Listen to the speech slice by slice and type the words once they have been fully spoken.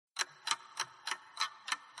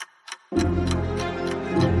Hey,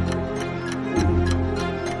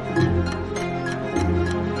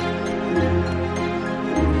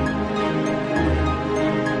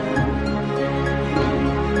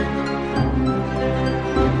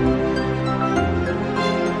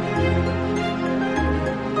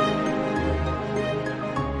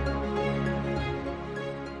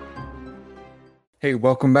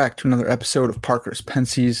 welcome back to another episode of Parker's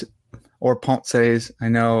Pensies or Pensées. I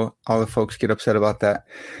know all the folks get upset about that.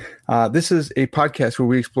 This is a podcast where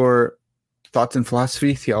we explore thoughts in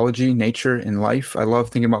philosophy, theology, nature, and life. I love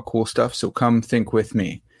thinking about cool stuff, so come think with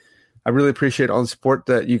me. I really appreciate all the support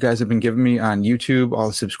that you guys have been giving me on YouTube, all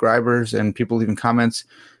the subscribers, and people leaving comments.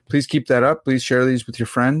 Please keep that up. Please share these with your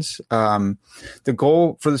friends. The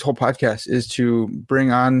goal for this whole podcast is to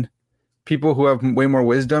bring on people who have way more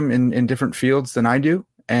wisdom in different fields than I do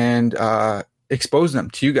and expose them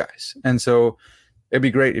to you guys. And so it'd be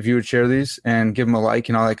great if you would share these and give them a like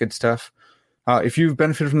and all that good stuff. If you've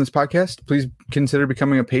benefited from this podcast, please consider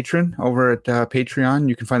becoming a patron over at Patreon.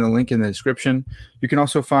 You can find the link in the description. You can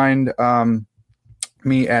also find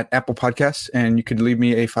me at Apple Podcasts, and you could leave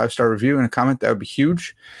me a 5-star review and a comment. That would be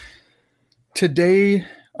huge. Today,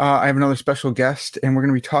 I have another special guest, and we're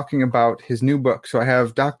going to be talking about his new book. So I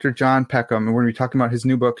have Dr. John Peckham, and we're going to be talking about his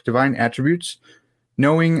new book, Divine Attributes,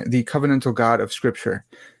 Knowing the Covenantal God of Scripture.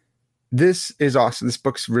 This is awesome. This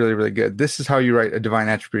book's really, really good. This is how you write a Divine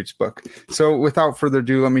Attributes book. So without further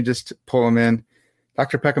ado, let me just pull him in.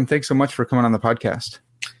 Dr. Peckham, thanks so much for coming on the podcast.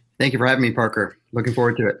 Thank you for having me, Parker. Looking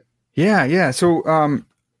forward to it. Yeah. So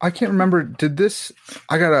I can't remember.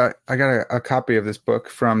 I got a copy of this book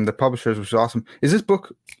from the publishers, which is awesome. Is this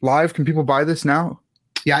book live? Can people buy this now?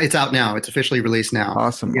 Yeah, it's out now. It's officially released now.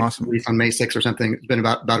 Awesome. Released on May 6th or something. It's been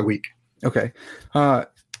about a week. Okay. How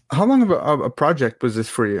long of a project was this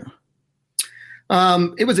for you?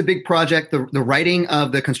 It was a big project. The writing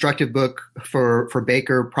of the constructive book for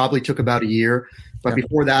Baker probably took about a year. But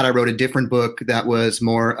before that, I wrote a different book that was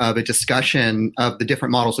more of a discussion of the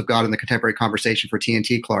different models of God in the contemporary conversation for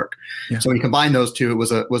T&T Clark. Yeah. So when you combine those two, it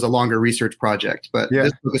was a longer research project. But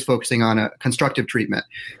this book is focusing on a constructive treatment.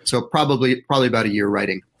 So probably about a year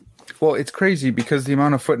writing. Well, it's crazy because the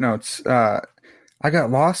amount of footnotes, I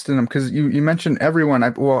got lost in them because you mentioned everyone.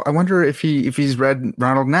 I wonder if he's read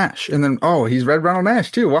Ronald Nash, and then he's read Ronald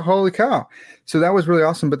Nash too. Well, holy cow! So that was really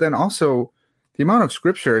awesome. But then also the amount of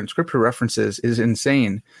scripture and scripture references is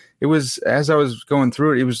insane. It was, as I was going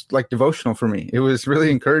through it, it was like devotional for me. It was really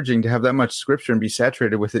encouraging to have that much scripture and be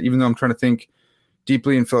saturated with it, even though I'm trying to think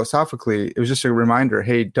deeply and philosophically. It was just a reminder,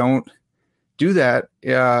 hey, don't do that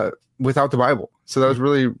without the Bible. So that was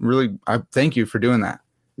really, really, I thank you for doing that.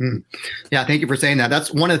 Yeah, thank you for saying that.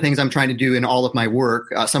 That's one of the things I'm trying to do in all of my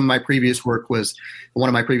work. Some of my previous work one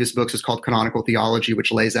of my previous books is called Canonical Theology,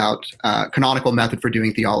 which lays out canonical method for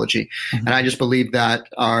doing theology. Mm-hmm. And I just believe that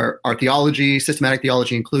our theology, systematic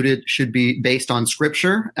theology included, should be based on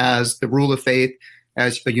Scripture as the rule of faith,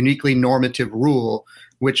 as a uniquely normative rule,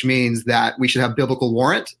 which means that we should have biblical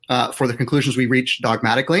warrant for the conclusions we reach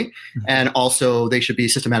dogmatically, mm-hmm. and also they should be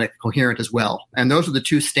systematically coherent as well. And those are the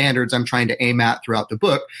two standards I'm trying to aim at throughout the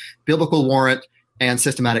book: biblical warrant and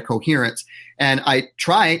systematic coherence. And I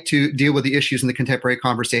try to deal with the issues in the contemporary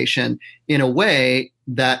conversation in a way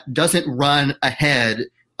that doesn't run ahead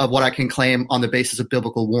of what I can claim on the basis of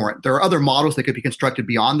biblical warrant. There are other models that could be constructed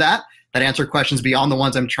beyond that answer questions beyond the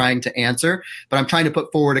ones I'm trying to answer, but I'm trying to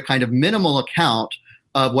put forward a kind of minimal account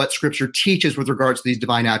of what Scripture teaches with regards to these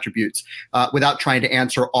divine attributes, without trying to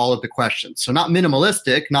answer all of the questions. So not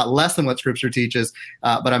minimalistic, not less than what Scripture teaches,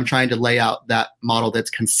 but I'm trying to lay out that model that's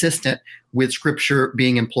consistent with Scripture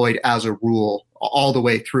being employed as a rule all the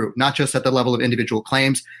way through, not just at the level of individual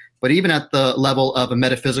claims, but even at the level of a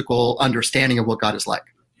metaphysical understanding of what God is like.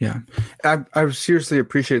 Yeah, I seriously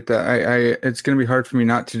appreciate that. It's going to be hard for me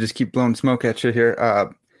not to just keep blowing smoke at you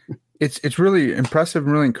here. It's really impressive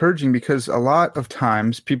and really encouraging because a lot of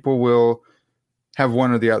times people will have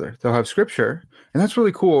one or the other. They'll have Scripture, and that's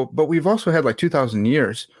really cool. But we've also had like 2,000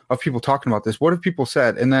 years of people talking about this. What have people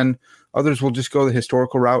said? And then others will just go the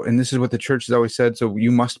historical route, and this is what the church has always said, so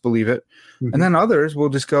you must believe it. Mm-hmm. And then others will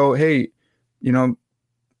just go, hey,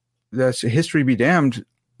 that's history be damned.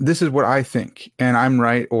 This is what I think, and I'm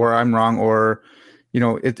right or I'm wrong, or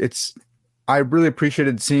it's. I really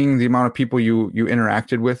appreciated seeing the amount of people you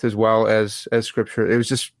interacted with, as well as Scripture. It was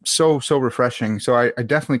just so refreshing. So I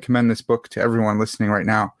definitely commend this book to everyone listening right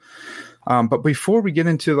now. But before we get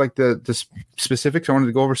into like the specifics, I wanted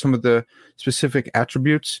to go over some of the specific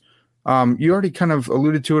attributes. You already kind of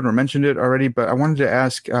alluded to it or mentioned it already, but I wanted to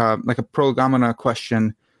ask like a prolegomena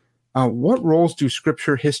question. what roles do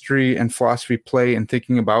scripture, history, and philosophy play in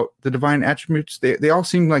thinking about the divine attributes? They all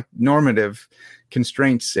seem like normative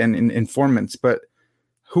constraints and informants, but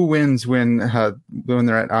who wins when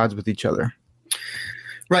they're at odds with each other?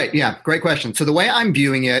 Right. Yeah. Great question. So the way I'm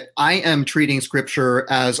viewing it, I am treating scripture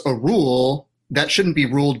as a rule that shouldn't be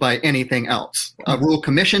ruled by anything else, a rule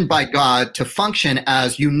commissioned by God to function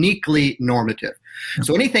as uniquely normative.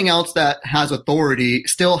 So anything else that has authority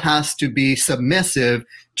still has to be submissive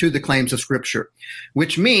to the claims of scripture,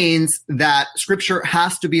 which means that scripture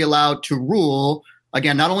has to be allowed to rule,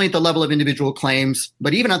 again, not only at the level of individual claims,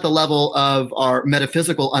 but even at the level of our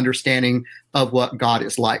metaphysical understanding of what God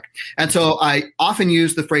is like. And so I often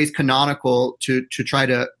use the phrase canonical to try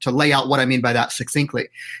to lay out what I mean by that succinctly.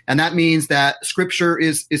 And that means that scripture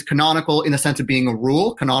is canonical in the sense of being a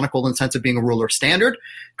rule, canonical in the sense of being a rule or standard,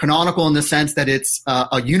 canonical in the sense that it's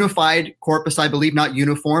a unified corpus, I believe, not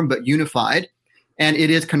uniform, but unified. And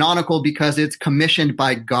it is canonical because it's commissioned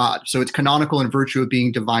by God. So it's canonical in virtue of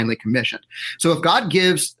being divinely commissioned. So if God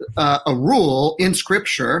gives a rule in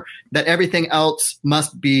scripture that everything else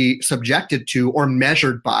must be subjected to or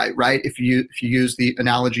measured by, right? If you use the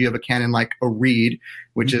analogy of a canon like a reed,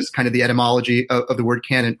 which is kind of the etymology of the word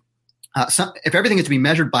canon, if everything is to be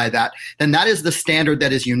measured by that, then that is the standard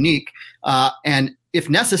that is unique and, if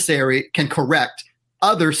necessary, can correct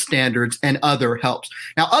other standards and other helps.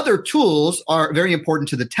 Now, other tools are very important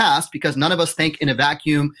to the task because none of us think in a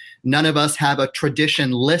vacuum. None of us have a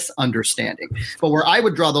traditionless understanding. But where I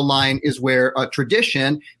would draw the line is where a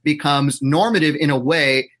tradition becomes normative in a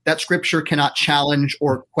way that scripture cannot challenge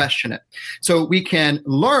or question it. So we can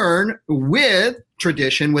learn with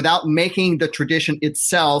tradition without making the tradition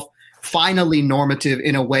itself finally normative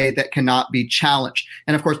in a way that cannot be challenged.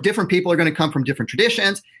 And of course, different people are going to come from different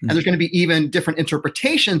traditions, and there's going to be even different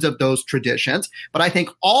interpretations of those traditions. But I think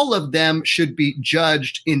all of them should be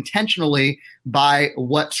judged intentionally by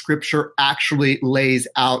what scripture actually lays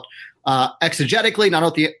out exegetically, not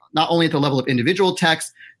only at the level of individual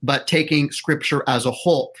texts, but taking scripture as a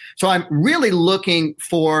whole. So I'm really looking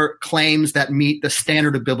for claims that meet the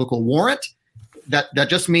standard of biblical warrant. That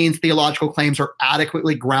just means theological claims are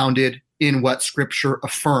adequately grounded in what scripture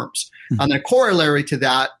affirms. And the corollary to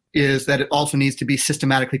that is that it also needs to be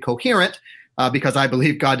systematically coherent because I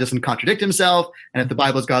believe God doesn't contradict himself. And if the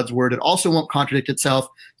Bible is God's word, it also won't contradict itself.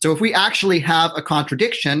 So if we actually have a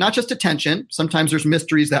contradiction, not just a tension, sometimes there's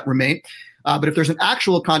mysteries that remain, but if there's an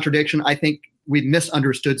actual contradiction, I think we've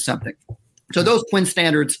misunderstood something. So those twin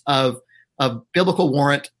standards of biblical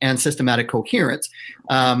warrant and systematic coherence.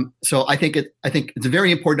 So I think it's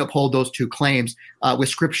very important to uphold those two claims with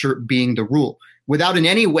scripture being the rule, without in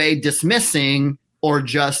any way dismissing or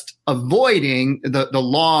just avoiding the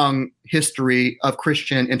long history of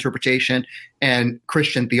Christian interpretation and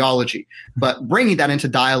Christian theology. But bringing that into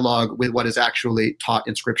dialogue with what is actually taught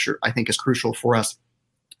in scripture, I think is crucial for us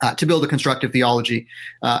to build a constructive theology,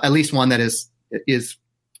 at least one that is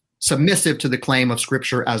submissive to the claim of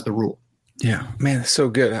scripture as the rule. Yeah, man, that's so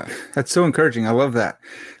good. That's so encouraging. I love that.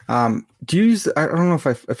 Do you use? I don't know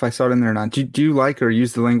if I saw it in there or not. Do you like or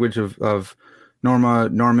use the language of norma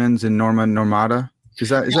normans and norma normata? Is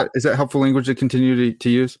that helpful language to continue to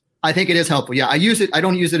use? I think it is helpful. Yeah, I use it. I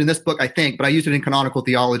don't use it in this book, I think, but I use it in canonical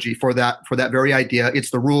theology for that very idea.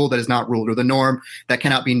 It's the rule that is not ruled, or the norm that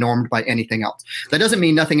cannot be normed by anything else. That doesn't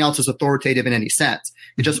mean nothing else is authoritative in any sense.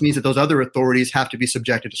 It just means that those other authorities have to be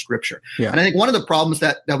subjected to scripture. Yeah. And I think one of the problems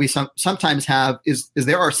that we sometimes have is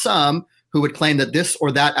there are some who would claim that this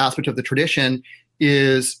or that aspect of the tradition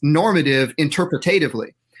is normative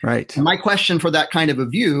interpretatively. Right. And my question for that kind of a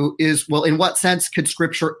view is, well, in what sense could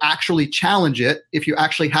scripture actually challenge it if you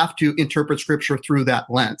actually have to interpret scripture through that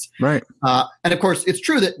lens? Right. And of course, it's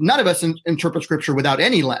true that none of us interpret scripture without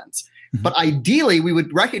any lens. Mm-hmm. But ideally, we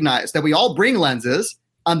would recognize that we all bring lenses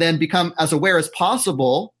and then become as aware as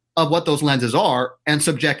possible of what those lenses are and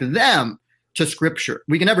subject them to scripture.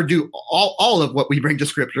 We can never do all of what we bring to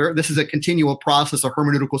scripture. This is a continual process, a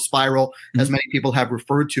hermeneutical spiral, as many people have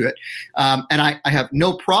referred to it. And I have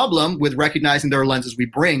no problem with recognizing there are lenses we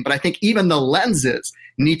bring, but I think even the lenses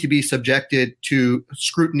need to be subjected to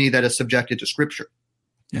scrutiny that is subjected to scripture.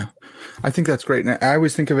 Yeah, I think that's great. And I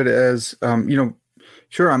always think of it as,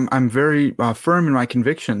 sure, I'm very firm in my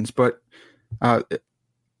convictions, but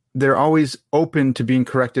they're always open to being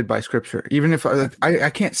corrected by scripture. Even if I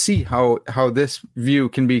can't see how this view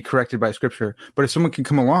can be corrected by scripture, but if someone can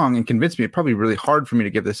come along and convince me, it's probably really hard for me to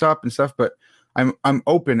give this up and stuff, but I'm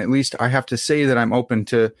open. At least I have to say that I'm open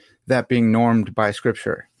to that being normed by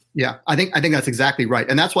scripture. Yeah, I think that's exactly right.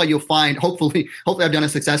 And that's why you'll find, hopefully I've done it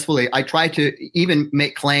successfully. I try to even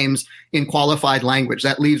make claims in qualified language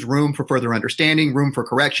that leaves room for further understanding, room for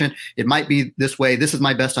correction. It might be this way. This is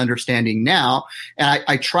my best understanding now. And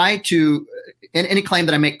I try to, in any claim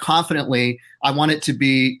that I make confidently, I want it to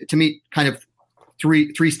meet kind of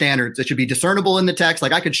three standards. It should be discernible in the text.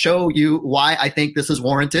 Like I could show you why I think this is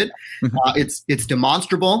warranted. It's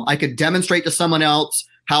demonstrable. I could demonstrate to someone else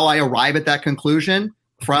how I arrive at that conclusion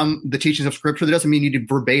from the teachings of Scripture. That doesn't mean you need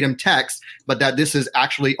verbatim text, but that this is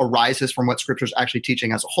actually arises from what Scripture is actually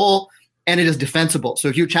teaching as a whole, and it is defensible. So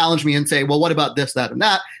if you challenge me and say, well, what about this, that, and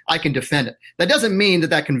that, I can defend it. That doesn't mean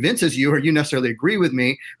that convinces you or you necessarily agree with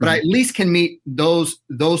me, but I at least can meet those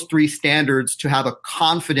three standards to have a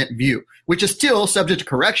confident view, which is still subject to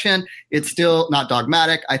correction. It's still not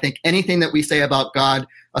dogmatic. I think anything that we say about God,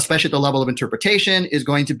 especially at the level of interpretation, is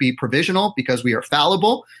going to be provisional because we are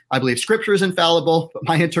fallible. I believe Scripture is infallible, but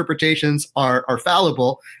my interpretations are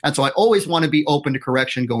fallible. And so I always want to be open to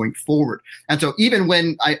correction going forward. And so even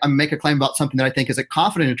when I make a claim about something that I think is a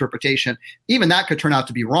confident interpretation, even that could turn out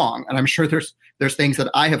to be wrong. And I'm sure there's things that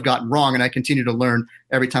I have gotten wrong, and I continue to learn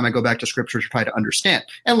every time I go back to Scripture to try to understand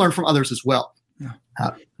and learn from others as well.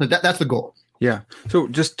 So that's the goal. Yeah. So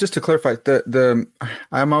just to clarify,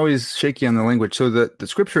 I'm always shaky on the language. So the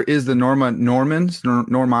Scripture is the normans.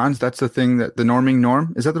 That's the thing, that the norming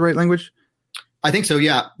norm. Is that the right language? I think so.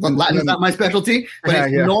 Yeah. Latin is not my specialty, but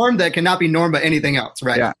it's norm that cannot be normed by anything else.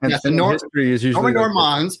 Right. Yeah. And, the history is usually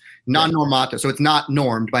normans, non normata. So it's not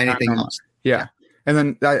normed by anything else. Yeah. And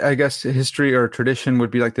then I guess history or tradition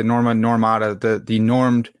would be like the norma normata, the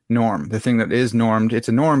normed norm, the thing that is normed. It's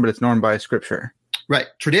a norm, but it's normed by Scripture. Right.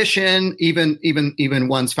 Tradition, even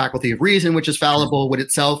one's faculty of reason, which is fallible, would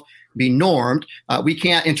itself be normed. We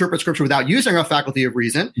can't interpret Scripture without using our faculty of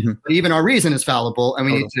reason, but even our reason is fallible, and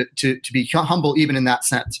we need to be humble even in that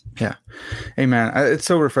sense. Yeah. Amen. It's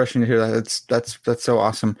so refreshing to hear that. That's so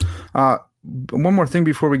awesome. One more thing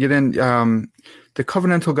before we get in, the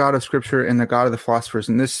covenantal God of Scripture and the God of the philosophers,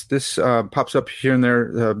 and this pops up here and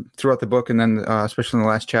there throughout the book, and then especially in the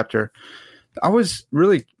last chapter. I was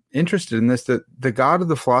really interested in this, that the God of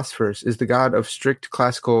the philosophers is the God of strict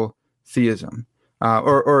classical theism,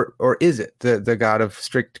 or is it the God of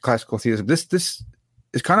strict classical theism? This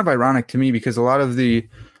is kind of ironic to me, because a lot of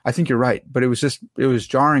I think you're right, but it was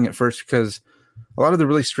jarring at first, because a lot of the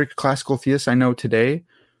really strict classical theists I know today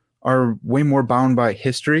are way more bound by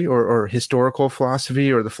history or historical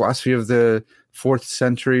philosophy, or the philosophy of the 4th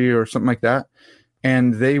century or something like that.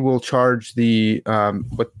 And they will charge the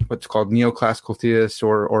what's called neoclassical theists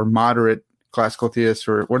or moderate classical theists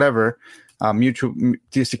or whatever,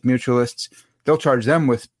 theistic mutualists. They'll charge them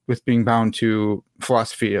with being bound to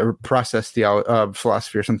philosophy or process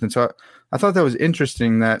philosophy or something. So I thought that was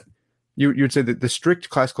interesting that you'd say that the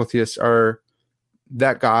strict classical theists are,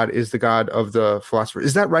 that God is the God of the philosophers.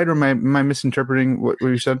 Is that right, or am I misinterpreting what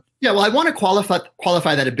you said? Yeah, well, I want to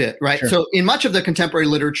qualify that a bit, right? Sure. So in much of the contemporary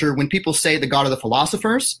literature, when people say the God of the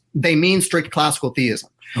philosophers, they mean strict classical theism.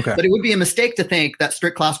 Okay. But it would be a mistake to think that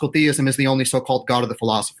strict classical theism is the only so-called God of the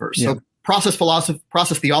philosophers. Yeah. So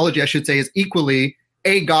process theology, I should say, is equally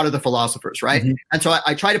a God of the philosophers, right? Mm-hmm. And so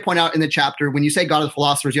I try to point out in the chapter, when you say God of the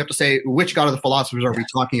philosophers, you have to say, which God of the philosophers are we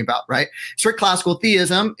talking about, right? Strict classical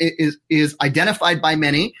theism is identified by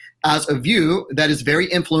many as a view that is very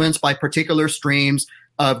influenced by particular streams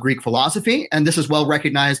of Greek philosophy, and this is well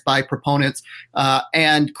recognized by proponents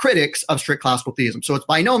and critics of strict classical theism. So it's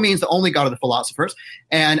by no means the only God of the philosophers,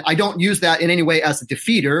 and I don't use that in any way as a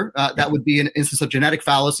defeater. That would be an instance of genetic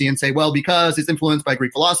fallacy, and say, well, because it's influenced by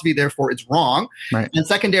Greek philosophy, therefore it's wrong. Right. And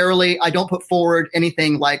secondarily, I don't put forward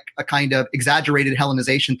anything like a kind of exaggerated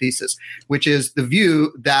Hellenization thesis, which is the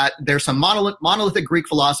view that there's some monolithic Greek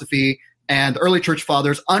philosophy, and the early church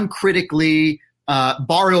fathers uncritically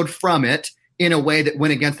borrowed from it in a way that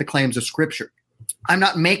went against the claims of Scripture. I'm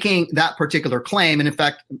not making that particular claim. And in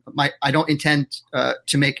fact, I don't intend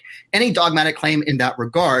to make any dogmatic claim in that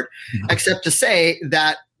regard, except to say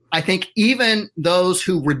that I think even those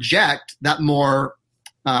who reject that more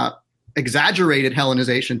exaggerated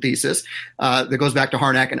Hellenization thesis that goes back to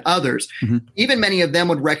Harnack and others, even many of them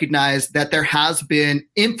would recognize that there has been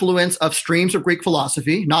influence of streams of Greek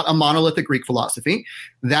philosophy, not a monolithic Greek philosophy,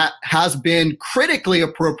 that has been critically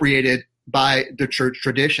appropriated by the church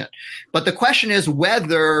tradition. But the question is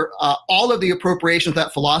whether all of the appropriations of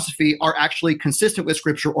that philosophy are actually consistent with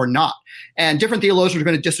Scripture or not. And different theologians are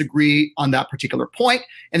going to disagree on that particular point.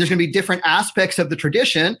 And there's going to be different aspects of the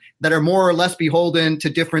tradition that are more or less beholden to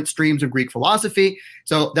different streams of Greek philosophy.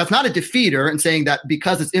 So that's not a defeater in saying that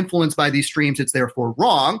because it's influenced by these streams, it's therefore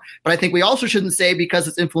wrong. But I think we also shouldn't say because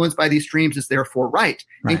it's influenced by these streams, it's therefore right.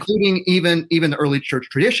 Including even the early church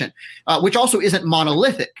tradition, which also isn't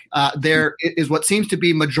monolithic. There is what seems to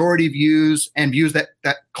be majority views and views that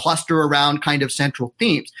cluster around kind of central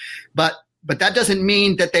themes. But that doesn't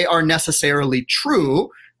mean that they are necessarily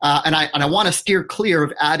true. And I want to steer clear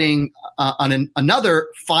of adding another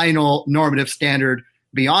final normative standard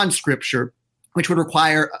beyond Scripture, which would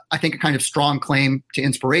require, I think, a kind of strong claim to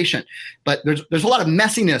inspiration. But there's a lot of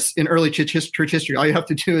messiness in early church history. All you have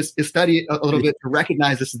to do is study it a little bit to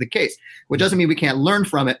recognize this is the case, which doesn't mean we can't learn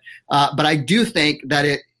from it. But I do think that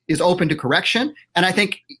it is open to correction. And I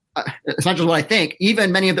think it's not just what I think.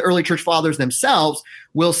 Even many of the early church fathers themselves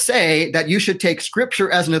will say that you should take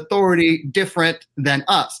Scripture as an authority different than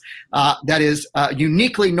us. That is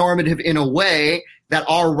uniquely normative in a way that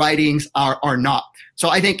our writings are not. So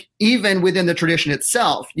I think even within the tradition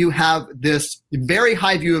itself, you have this very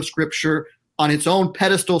high view of Scripture on its own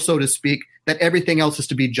pedestal, so to speak, that everything else is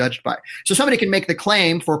to be judged by. So somebody can make the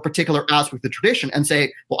claim for a particular aspect of the tradition and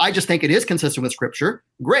say, well, I just think it is consistent with Scripture.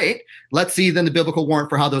 Great. Let's see then the biblical warrant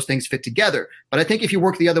for how those things fit together. But I think if you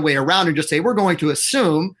work the other way around and just say, we're going to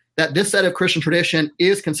assume that this set of Christian tradition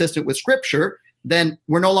is consistent with Scripture, then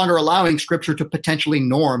we're no longer allowing Scripture to potentially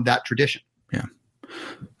norm that tradition. Yeah.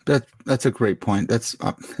 That's a great point. That's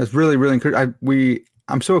really, really encouraging.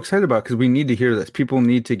 I'm so excited about it because we need to hear this. People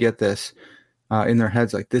need to get this in their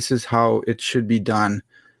heads. Like, this is how it should be done.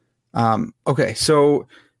 Okay, so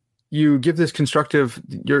you give this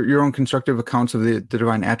your own constructive accounts of the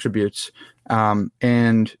divine attributes,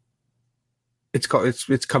 and it's called it's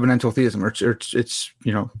covenantal theism, or it's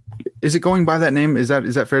is it going by that name? Is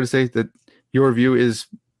that fair to say that your view is,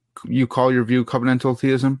 you call your view covenantal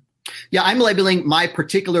theism? Yeah, I'm labeling my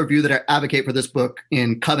particular view that I advocate for this book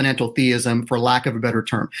in covenantal theism, for lack of a better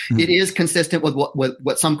term. Mm-hmm. It is consistent with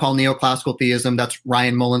what some call neoclassical theism. That's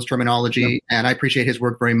Ryan Mullen's terminology, and I appreciate his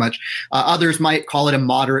work very much. Others might call it a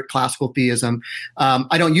moderate classical theism.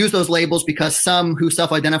 I don't use those labels because some who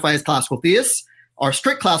self-identify as classical theists are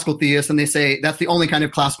strict classical theists, and they say that's the only kind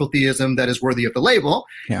of classical theism that is worthy of the label.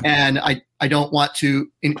 Yeah. And I don't want to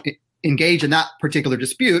engage in that particular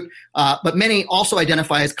dispute, but many also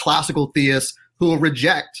identify as classical theists who will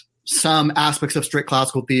reject some aspects of strict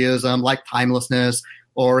classical theism, like timelessness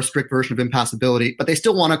or a strict version of impassibility, but they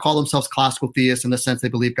still want to call themselves classical theists in the sense they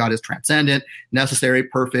believe God is transcendent, necessary,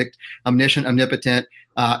 perfect, omniscient, omnipotent,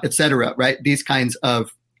 etc. Right? These kinds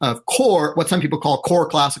of core, what some people call core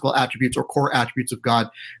classical attributes or core attributes of God.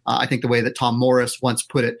 I think the way that Tom Morris once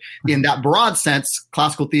put it, in that broad sense,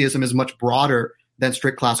 classical theism is much broader than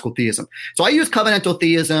strict classical theism. So I use covenantal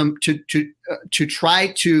theism to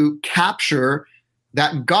try to capture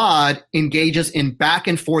that God engages in back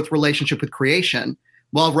and forth relationship with creation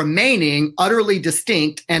while remaining utterly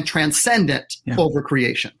distinct and transcendent over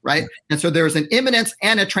creation, right? Yeah. And so there's an immanence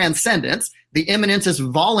and a transcendence. The immanence is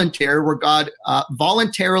voluntary, where God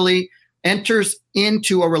voluntarily enters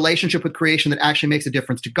into a relationship with creation that actually makes a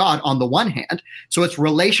difference to God on the one hand. So it's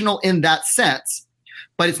relational in that sense.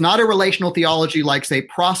 But it's not a relational theology like, say,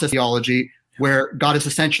 process theology, where God is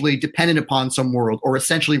essentially dependent upon some world or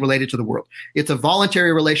essentially related to the world. It's a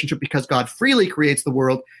voluntary relationship because God freely creates the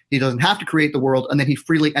world. He doesn't have to create the world, and then he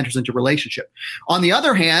freely enters into relationship. On the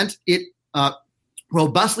other hand, it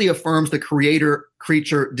robustly affirms the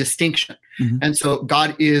creator-creature distinction. Mm-hmm. And so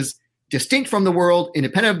God is distinct from the world,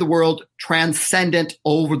 independent of the world, transcendent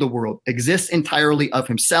over the world, exists entirely of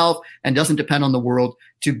himself, and doesn't depend on the world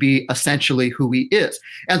to be essentially who he is.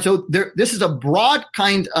 And so this is a broad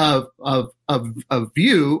kind of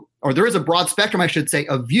view, or there is a broad spectrum, I should say,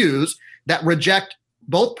 of views that reject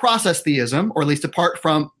both process theism, or at least depart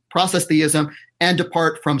from process theism, and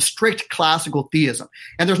depart from strict classical theism.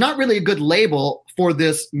 And there's not really a good label for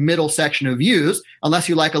this middle section of views, unless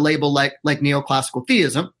you like a label like neoclassical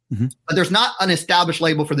theism. Mm-hmm. But there's not an established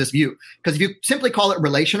label for this view. Because if you simply call it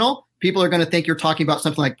relational, people are going to think you're talking about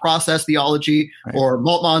something like process theology, right, or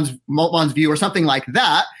Moltmann's view or something like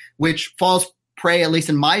that, which falls prey, at least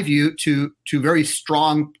in my view, to very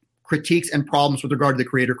strong critiques and problems with regard to the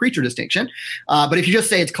creator-creature distinction. But if you just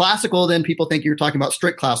say it's classical, then people think you're talking about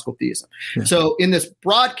strict classical theism. Yeah. So in this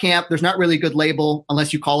broad camp, there's not really a good label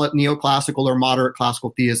unless you call it neoclassical or moderate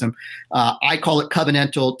classical theism. I call it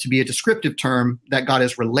covenantal to be a descriptive term that God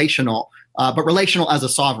is relational, but relational as a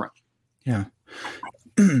sovereign. Yeah.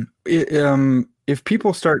 If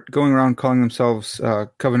people start going around calling themselves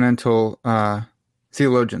covenantal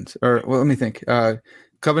theologians, or well, let me think,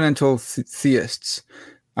 covenantal theists,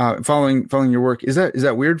 following your work, is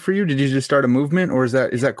that weird for you? Did you just start a movement, or is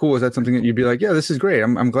that cool? Is that something that you'd be like, yeah, this is great.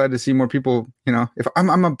 I'm glad to see more people. If I'm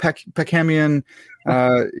a Peckhamian,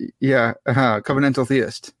 covenantal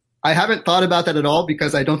theist. I haven't thought about that at all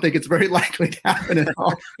because I don't think it's very likely to happen at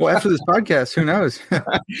all. Well, after this podcast, who knows?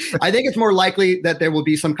 I think it's more likely that there will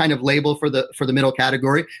be some kind of label for the middle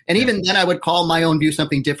category. And even then I would call my own view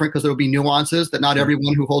something different because there will be nuances that not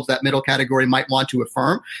everyone who holds that middle category might want to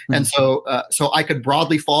affirm. Mm-hmm. And so I could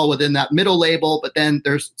broadly fall within that middle label, but then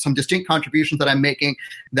there's some distinct contributions that I'm making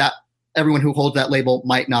that everyone who holds that label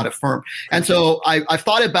might not affirm. And so I've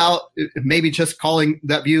thought about maybe just calling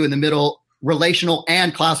that view in the middle relational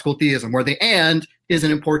and classical theism, where the "and" is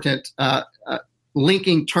an important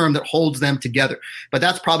linking term that holds them together. But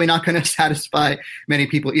that's probably not going to satisfy many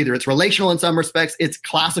people either. It's relational in some respects, it's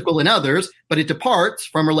classical in others, but it departs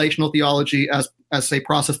from relational theology as say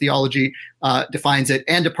process theology defines it,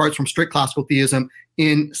 and departs from strict classical theism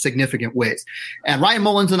in significant ways. And Ryan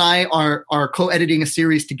Mullins and I are co-editing a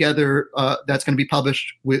series together that's going to be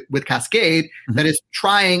published with Cascade, mm-hmm. that is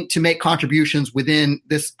trying to make contributions within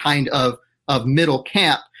this kind of middle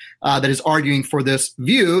camp that is arguing for this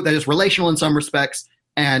view that is relational in some respects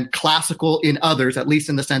and classical in others, at least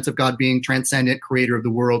in the sense of God being transcendent, creator of the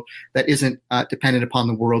world, that isn't dependent upon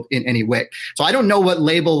the world in any way. So I don't know what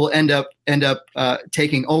label will end up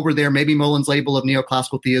taking over there. Maybe Mullins' label of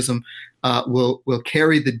neoclassical theism will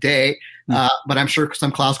carry the day, but I'm sure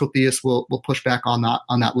some classical theists will push back on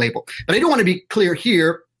that label. But I do want to be clear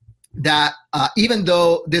here that even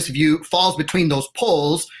though this view falls between those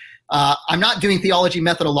poles, I'm not doing theology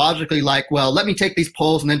methodologically like, well, let me take these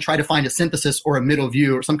poles and then try to find a synthesis or a middle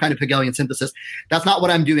view or some kind of Hegelian synthesis. That's not what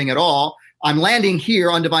I'm doing at all. I'm landing here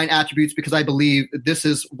on divine attributes because I believe this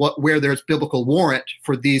is where there's biblical warrant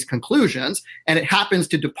for these conclusions. And it happens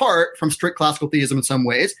to depart from strict classical theism in some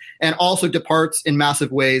ways, and also departs in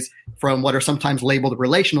massive ways from what are sometimes labeled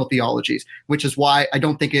relational theologies, which is why I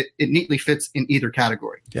don't think it neatly fits in either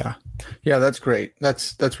category. Yeah, that's great.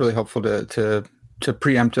 That's really helpful to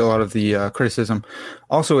preempt a lot of the criticism.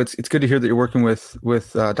 Also, it's good to hear that you're working with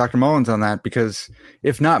Dr. Mullins on that, because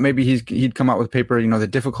if not, maybe he'd come out with a paper, the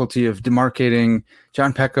difficulty of demarcating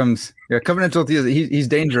John Peckham's covenantal theism. He's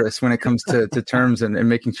dangerous when it comes to terms and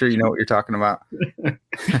making sure you know what you're talking about. Yeah,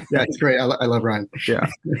 it's great. I love Ryan. Yeah.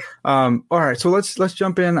 All right. So let's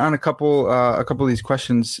jump in on a couple of these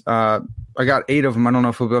questions. I got 8 of them. I don't know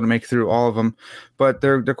if we'll be able to make through all of them, but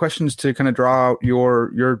they're questions to kind of draw out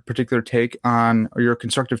your particular take on, or your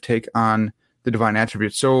constructive take on, the divine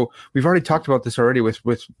attributes. So we've already talked about this already with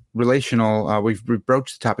relational. We've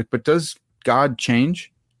broached the topic, but does God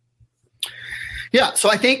change? Yeah, so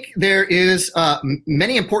I think there is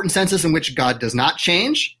many important senses in which God does not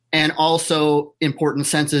change, and also important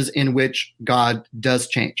senses in which God does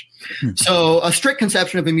change. Mm-hmm. So a strict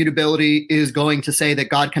conception of immutability is going to say that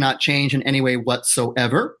God cannot change in any way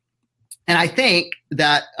whatsoever. And I think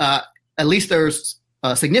that at least there's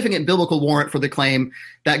a significant biblical warrant for the claim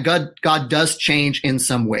that God does change in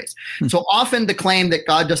some ways. Mm-hmm. So often the claim that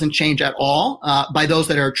God doesn't change at all, by those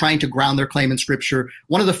that are trying to ground their claim in Scripture,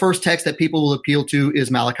 one of the first texts that people will appeal to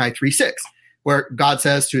is Malachi 3:6, where God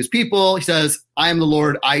says to his people, he says, "I am the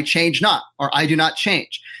Lord, I change not," or "I do not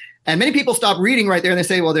change." And many people stop reading right there and they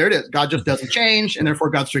say, well, there it is. God just doesn't change, and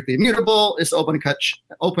therefore God's strictly immutable. It's open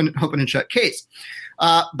and shut case.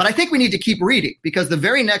 But I think we need to keep reading, because the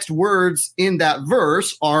very next words in that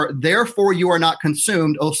verse are, "Therefore you are not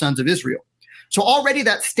consumed, O sons of Israel." So already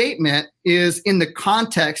that statement is in the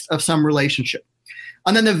context of some relationship.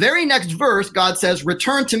 And then the very next verse, God says,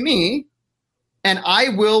 "Return to me, and I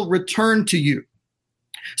will return to you."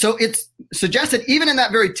 So it's suggested even in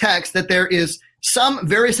that very text that there is some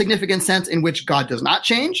very significant sense in which God does not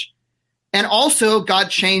change, and also God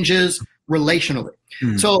changes relationally.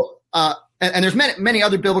 Mm-hmm. So, and there's many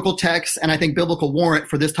other biblical texts, and I think biblical warrant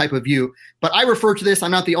for this type of view. But I refer to this, I'm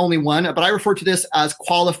not the only one, but I refer to this as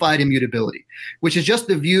qualified immutability, which is just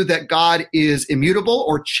the view that God is immutable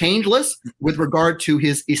or changeless with regard to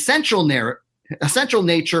his essential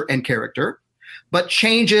nature and character, but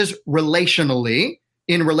changes relationally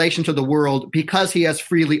in relation to the world because he has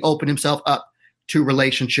freely opened himself up to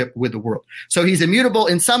relationship with the world. So he's immutable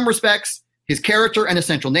in some respects, his character and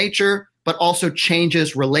essential nature, but also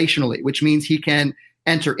changes relationally, which means he can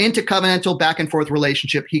enter into covenantal back and forth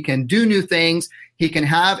relationship. He can do new things. He can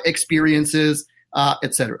have experiences,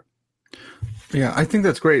 etc. Yeah, I think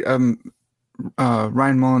that's great.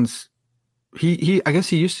 Ryan Mullins I guess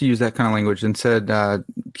he used to use that kind of language and said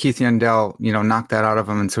Keith Yandel, knocked that out of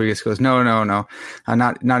him, and so he just goes, no, not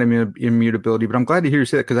immutability. But I'm glad to hear you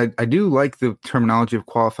say that, because I do like the terminology of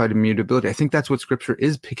qualified immutability. I think that's what Scripture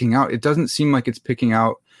is picking out. It doesn't seem like it's picking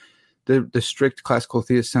out the strict classical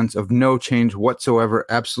theist sense of no change whatsoever.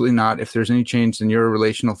 Absolutely not. If there's any change, then you're a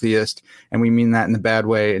relational theist, and we mean that in the bad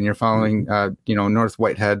way, and you're following North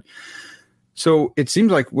Whitehead. So it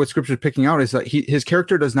seems like what Scripture is picking out is that his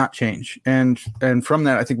character does not change, and from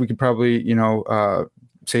that, I think we could probably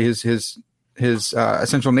say his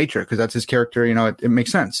essential nature, because that's his character. It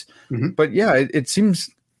makes sense. Mm-hmm. But yeah, it seems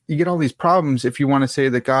you get all these problems if you want to say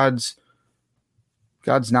that God's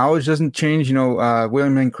knowledge doesn't change.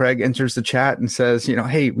 William Lane Craig enters the chat and says,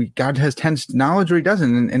 hey, God has 10 knowledge, or he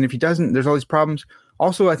doesn't, and if he doesn't, there's all these problems.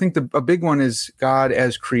 Also, I think a big one is God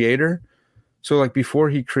as creator. So like before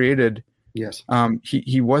he created. Yes.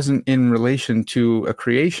 He wasn't in relation to a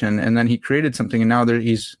creation, and then he created something, and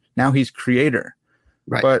now he's creator.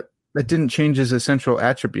 Right. But that didn't change his essential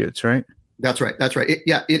attributes, right? That's right.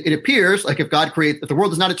 It appears like if the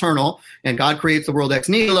world is not eternal and God creates the world ex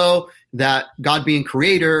nihilo, that God being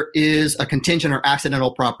creator is a contingent or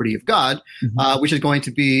accidental property of God, mm-hmm. Which is going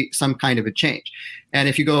to be some kind of a change. And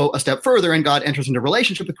if you go a step further and God enters into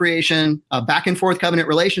relationship with creation, a back and forth covenant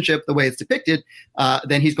relationship, the way it's depicted,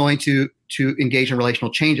 then he's going to engage in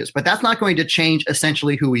relational changes. But that's not going to change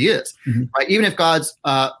essentially who he is, mm-hmm. right? Even if God's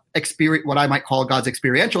what I might call God's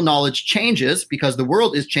experiential knowledge changes because the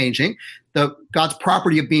world is changing, God's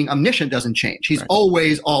property of being omniscient doesn't change. He's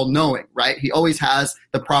always all-knowing, right? He always has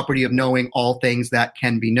the property of knowing all things that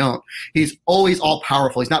can be known. He's always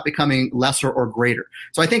all-powerful. He's not becoming lesser or greater.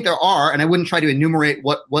 So I think there are, and I wouldn't try to enumerate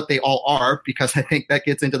what they all are, because I think that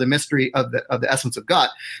gets into the mystery of the essence of God.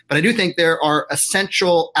 But I do think there are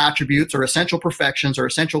essential attributes or essential perfections or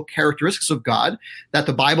essential characteristics of God that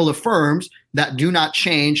the Bible affirms that do not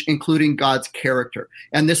change, including God's character.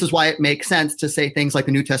 And this is why it makes sense to say things like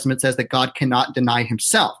the New Testament says that God cannot deny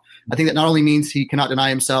himself. I think that not only means he cannot deny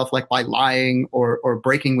himself like by lying or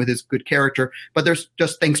breaking with his good character, but there's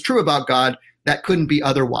just things true about God that couldn't be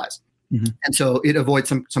otherwise. Mm-hmm. And so it avoids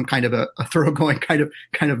some kind of a thoroughgoing kind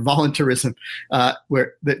of voluntarism,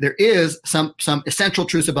 where there is some essential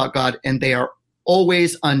truths about God, and they are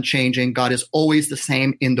always unchanging. God is always the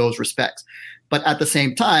same in those respects. But at the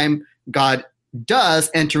same time, God does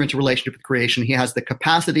enter into relationship with creation. He has the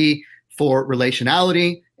capacity for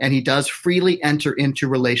relationality, and he does freely enter into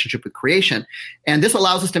relationship with creation. And this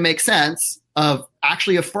allows us to make sense of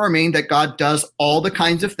actually affirming that God does all the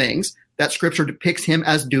kinds of things that Scripture depicts him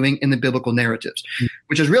as doing in the biblical narratives,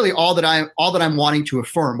 which is really all that I'm wanting to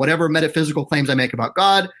affirm. Whatever metaphysical claims I make about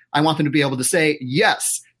God, I want them to be able to say,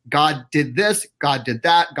 yes, God did this, God did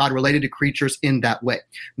that, God related to creatures in that way.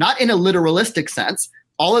 Not in a literalistic sense.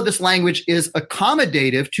 All of this language is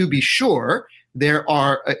accommodative, to be sure.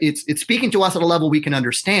 It's speaking to us at a level we can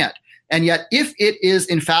understand. And yet, if it is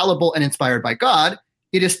infallible and inspired by God,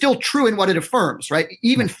 it is still true in what it affirms, right?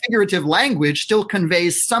 Even figurative language still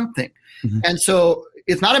conveys something. Mm-hmm. And so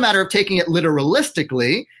it's not a matter of taking it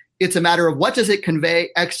literalistically. It's a matter of what does it convey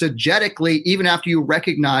exegetically, even after you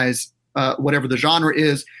recognize whatever the genre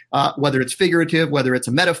is, whether it's figurative, whether it's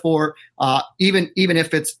a metaphor, even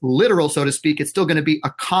if it's literal, so to speak, it's still going to be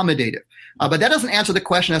accommodative. But that doesn't answer the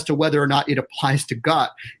question as to whether or not it applies to God.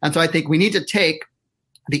 And so I think we need to take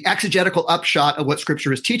the exegetical upshot of what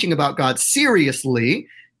Scripture is teaching about God seriously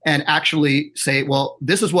and actually say, well,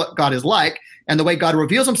 this is what God is like. And the way God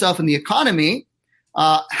reveals himself in the economy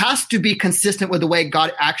has to be consistent with the way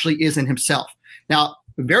God actually is in himself. Now,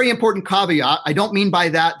 very important caveat. I don't mean by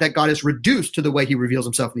that God is reduced to the way he reveals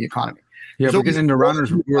himself in the economy. Yeah, so because in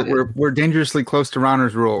Rahner's, we're dangerously close to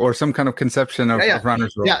Rahner's rule, or some kind of conception of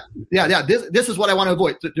Rahner's rule. Yeah. This is what I want to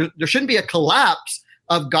avoid. There shouldn't be a collapse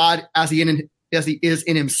of God as he is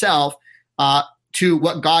in himself to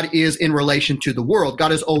what God is in relation to the world.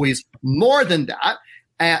 God is always more than that.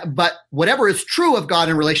 But whatever is true of God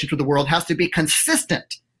in relation to the world has to be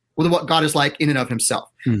consistent with what God is like in and of himself.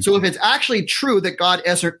 So if it's actually true that God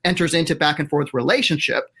enters into back and forth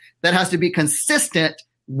relationship, that has to be consistent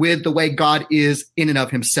with the way God is in and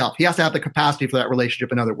of himself. He has to have the capacity for that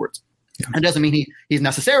relationship, in other words. It doesn't mean he's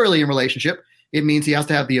necessarily in relationship. It means he has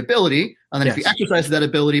to have the ability. And then if he exercises that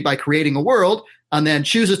ability by creating a world and then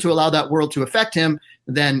chooses to allow that world to affect him,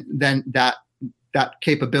 then that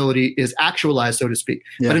capability is actualized, so to speak,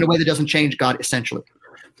 but in a way that doesn't change God essentially.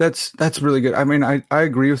 That's really good. I mean, I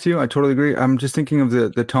agree with you. I totally agree. I'm just thinking of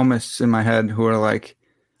the Thomists in my head who are like,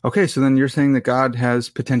 okay, so then you're saying that God has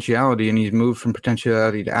potentiality and he's moved from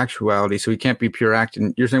potentiality to actuality, so he can't be pure act.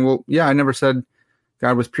 And you're saying, well, yeah, I never said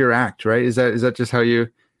God was pure act, right? Is that just how you?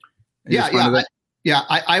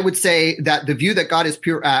 I would say that the view that God is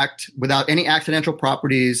pure act without any accidental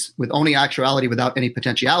properties, with only actuality, without any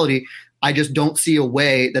potentiality, I just don't see a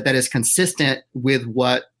way that is consistent with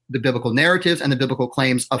what the biblical narratives and the biblical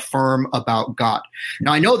claims affirm about God.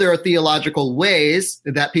 Now, I know there are theological ways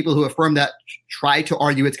that people who affirm that try to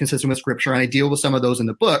argue it's consistent with Scripture, and I deal with some of those in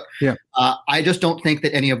the book. Yeah. I just don't think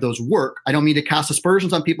that any of those work. I don't mean to cast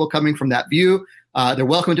aspersions on people coming from that view. They're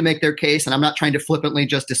welcome to make their case, and I'm not trying to flippantly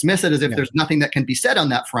just dismiss it as if there's nothing that can be said on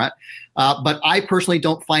that front. But I personally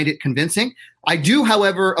don't find it convincing. I do,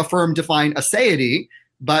 however, define aseity,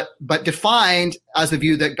 but defined as the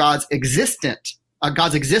view that God's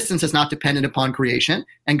existence is not dependent upon creation,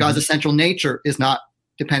 and God's essential nature is not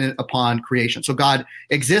dependent upon creation. So God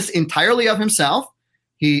exists entirely of himself.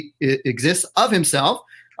 He exists of himself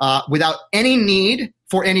without any need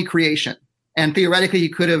for any creation. And theoretically, he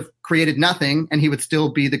could have created nothing, and he would still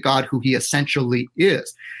be the God who he essentially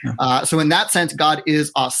is. So in that sense, God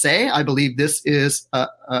is ase. I believe this is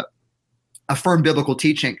a firm biblical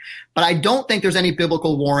teaching. But I don't think there's any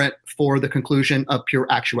biblical warrant for the conclusion of pure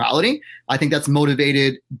actuality. I think that's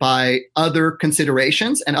motivated by other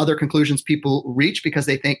considerations and other conclusions people reach because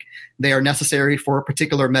they think they are necessary for a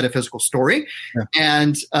particular metaphysical story. Yeah.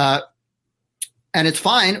 And it's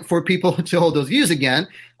fine for people to hold those views again,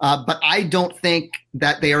 but I don't think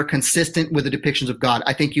that they are consistent with the depictions of God.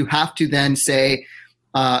 I think you have to then say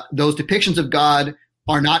those depictions of God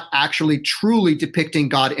are not actually truly depicting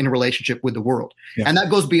God in a relationship with the world. Yeah. And that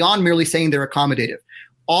goes beyond merely saying they're accommodative.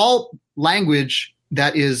 All language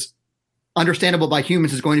that is understandable by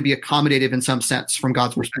humans is going to be accommodative in some sense from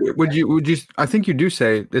God's perspective. Would you, I think you do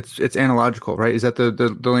say it's analogical, right? Is that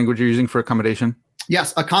the language you're using for accommodation?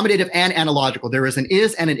 Yes, accommodative and analogical. There is an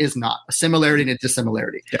is and an is not, a similarity and a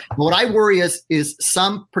dissimilarity. Yeah. But what I worry is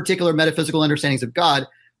some particular metaphysical understandings of God,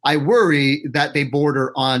 I worry that they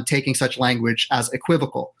border on taking such language as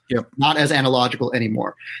equivocal, not as analogical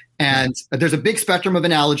anymore. And there's a big spectrum of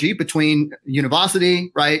analogy between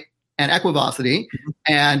univocity, right, and equivocity.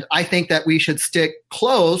 And I think that we should stick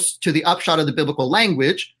close to the upshot of the biblical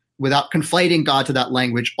language without conflating God to that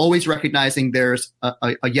language, always recognizing there's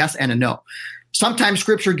a yes and a no. Sometimes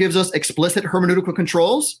Scripture gives us explicit hermeneutical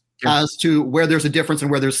controls as to where there's a difference and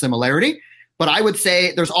where there's similarity. But I would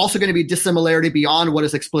say there's also going to be dissimilarity beyond what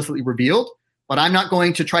is explicitly revealed. But I'm not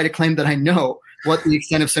going to try to claim that I know what the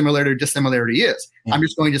extent of similarity or dissimilarity is. Yeah. I'm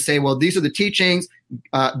just going to say, well, these are the teachings.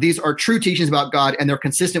 These are true teachings about God, and they're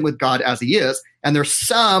consistent with God as he is. And there's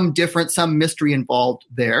some mystery involved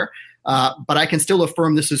there. But I can still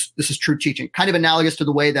affirm this is true teaching, kind of analogous to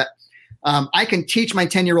the way that I can teach my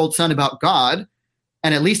 10-year-old son about God.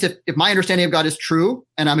 And at least if my understanding of God is true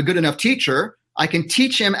and I'm a good enough teacher, I can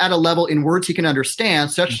teach him at a level in words he can understand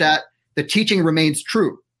such that the teaching remains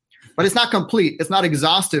true. But it's not complete. It's not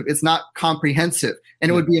exhaustive. It's not comprehensive. And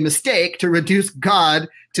it would be a mistake to reduce God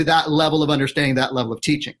to that level of understanding, that level of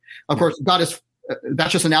teaching. Of course, God is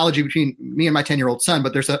that's just an analogy between me and my 10-year-old son,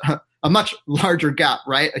 but there's a much larger gap,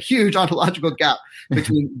 right? A huge ontological gap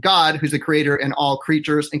between God, who's the creator, and all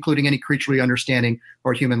creatures, including any creaturely understanding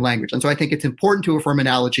or human language. And so I think it's important to affirm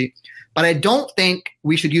analogy, but I don't think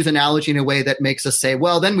we should use analogy in a way that makes us say,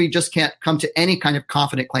 well, then we just can't come to any kind of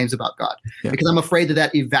confident claims about God, because I'm afraid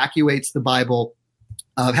that evacuates the Bible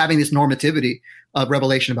of having this normativity of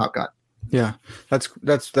revelation about God. Yeah, that's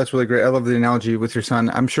really great. I love the analogy with your son.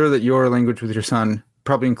 I'm sure that your language with your son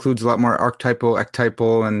probably includes a lot more archetypal,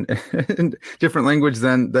 ectypal, and different language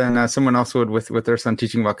than someone else would with their son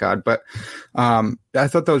teaching about God. But I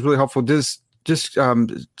thought that was really helpful. Just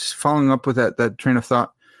following up with that train of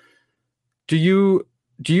thought. Do you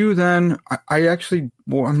then?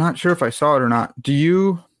 I'm not sure if I saw it or not. Do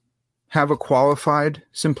you have a qualified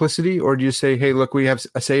simplicity, or do you say, hey, look, we have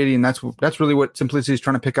aseity, and that's really what simplicity is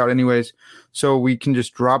trying to pick out anyways, so we can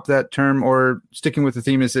just drop that term? Or sticking with the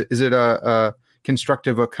theme, is it a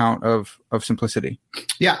constructive account of simplicity?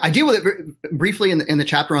 Yeah, I deal with it briefly in the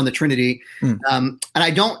chapter on the Trinity, and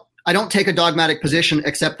I don't take a dogmatic position,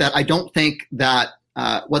 except that I don't think that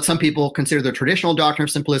what some people consider the traditional doctrine of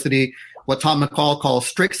simplicity, what Tom McCall calls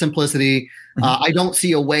strict simplicity, I don't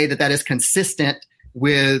see a way that is consistent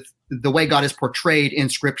with the way God is portrayed in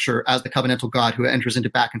Scripture as the covenantal God who enters into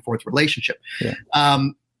back and forth relationship. Yeah.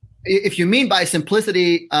 If you mean by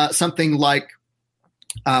simplicity something like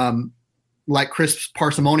Chris'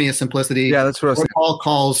 parsimonious simplicity, that's what Paul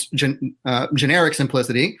calls generic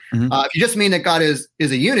simplicity. If you just mean that God is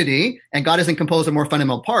a unity and God isn't composed of more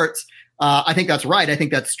fundamental parts, I think that's right. I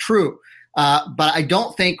think that's true. But I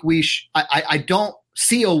don't think I don't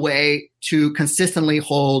see a way to consistently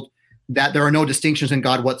hold that there are no distinctions in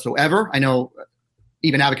God whatsoever. I know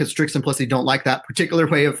even advocates of strict simplicity don't like that particular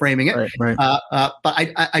way of framing it. Right. But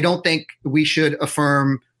I don't think we should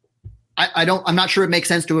affirm. I'm not sure it makes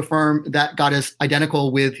sense to affirm that God is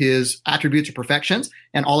identical with his attributes or perfections,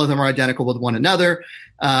 and all of them are identical with one another.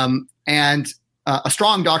 And a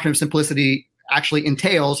strong doctrine of simplicity actually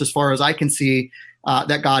entails, as far as I can see,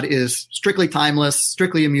 that God is strictly timeless,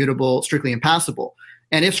 strictly immutable, strictly impassible.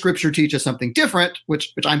 And if Scripture teaches something different,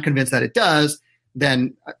 which I'm convinced that it does,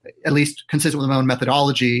 then at least consistent with my own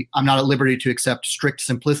methodology, I'm not at liberty to accept strict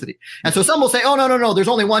simplicity. And so some will say, oh, no, there's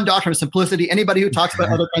only one doctrine of simplicity. Anybody who talks about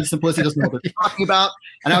other kinds of simplicity doesn't know what they're talking about.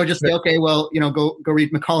 And I would just say, okay, well, go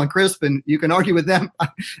read McCall and Crisp, and you can argue with them.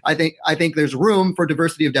 I think there's room for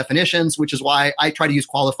diversity of definitions, which is why I try to use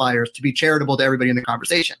qualifiers to be charitable to everybody in the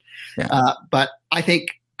conversation. Yeah. But I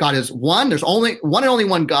think God is one. There's only one and only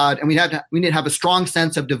one God, and we need to have a strong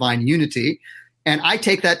sense of divine unity. And I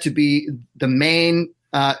take that to be the main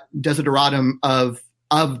desideratum of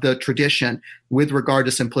the tradition with regard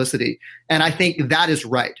to simplicity. And I think that is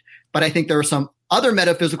right. But I think there are some other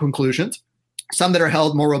metaphysical conclusions, some that are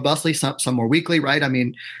held more robustly, some more weakly, right? I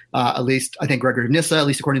mean, at least I think Gregory of Nyssa, at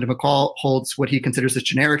least according to McCall, holds what he considers as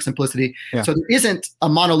generic simplicity. Yeah. So there isn't a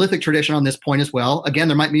monolithic tradition on this point as well. Again,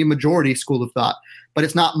 there might be a majority school of thought, but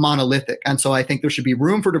it's not monolithic. And so I think there should be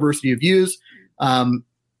room for diversity of views.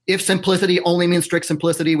 If simplicity only means strict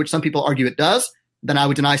simplicity, which some people argue it does, then I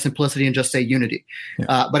would deny simplicity and just say unity.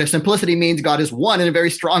 Yeah. But if simplicity means God is one in a very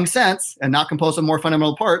strong sense and not composed of more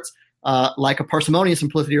fundamental parts, like a parsimonious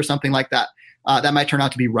simplicity or something like that, that might turn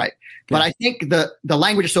out to be right. Yeah. But I think the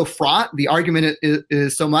language is so fraught, the argument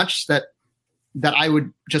is so much that I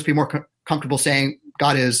would just be more comfortable saying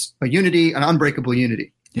God is a unity, an unbreakable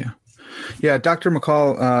unity. Yeah. Dr.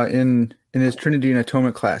 McCall, in his Trinity and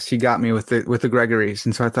Atonement class, he got me with the Gregories,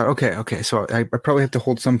 and so I thought, okay, so I probably have to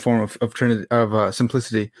hold some form of Trinity of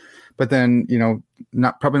simplicity, but then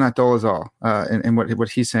probably not Dolezal in what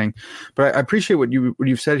he's saying. But I appreciate what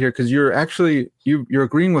you've said here, because you're actually you're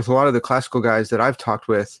agreeing with a lot of the classical guys that I've talked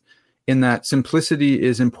with, in that simplicity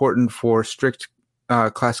is important for strict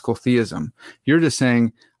classical theism. You're just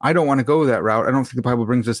saying, I don't want to go that route. I don't think the Bible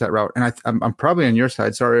brings us that route, and I'm probably on your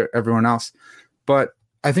side. Sorry, everyone else, but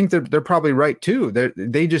I think they're probably right too.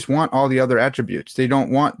 They just want all the other attributes. They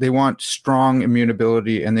want strong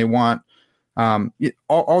immutability, and they want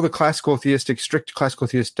all the strict classical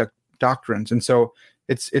theistic doctrines. And so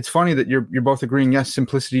it's funny that you're both agreeing, yes,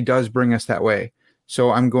 simplicity does bring us that way.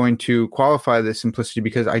 So I'm going to qualify this simplicity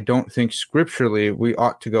because I don't think scripturally we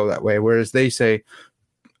ought to go that way. Whereas they say,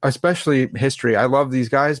 especially history, I love these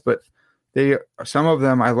guys, but some of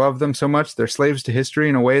them, I love them so much, they're slaves to history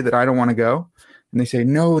in a way that I don't want to go. And they say,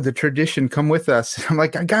 no, the tradition, come with us. I'm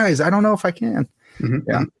like, guys, I don't know if I can.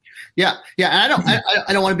 Mm-hmm. Yeah. And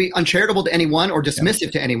I don't want to be uncharitable to anyone or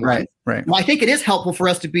dismissive to anyone. Right. Well, I think it is helpful for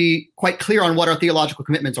us to be quite clear on what our theological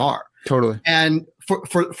commitments are. Totally. And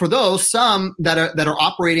for those, some that are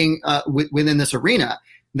operating within this arena,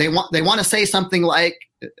 they want to say something like,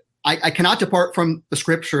 I cannot depart from the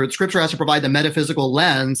Scripture. The Scripture has to provide the metaphysical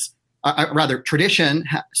lens. Tradition,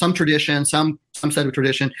 some set of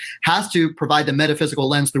tradition has to provide the metaphysical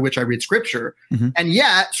lens through which I read Scripture. Mm-hmm. And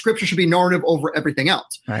yet Scripture should be normative over everything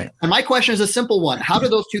else. Right. And my question is a simple one. How do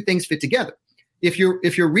those two things fit together? If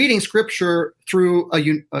you're reading Scripture through a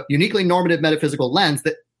uniquely normative metaphysical lens,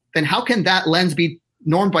 then how can that lens be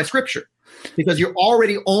normed by Scripture? Because you're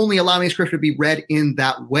already only allowing Scripture to be read in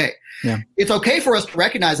that way. Yeah. It's okay for us to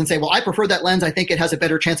recognize and say, well, I prefer that lens. I think it has a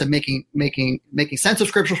better chance of making sense of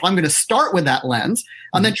Scripture. So I'm going to start with that lens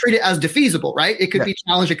and then treat it as defeasible, right? It could be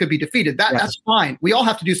challenged. It could be defeated. That's fine. We all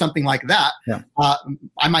have to do something like that. Yeah.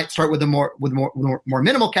 I might start with more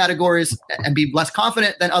minimal categories and be less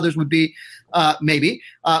confident than others would be, maybe.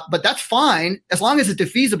 But that's fine as long as it's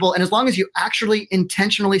defeasible and as long as you actually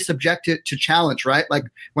intentionally subject it to challenge, right? Like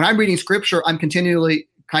when I'm reading Scripture, I'm continually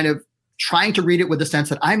kind of trying to read it with the sense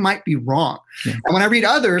that I might be wrong. Yeah. And when I read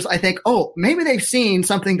others, I think, oh, maybe they've seen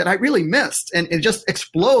something that I really missed. And it just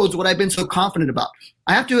explodes what I've been so confident about.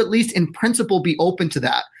 I have to at least in principle be open to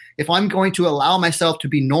that. If I'm going to allow myself to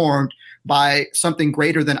be normed by something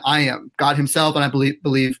greater than I am, God himself, and I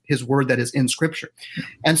believe his word that is in Scripture. Yeah.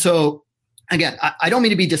 And so again, I don't mean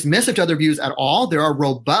to be dismissive to other views at all. There are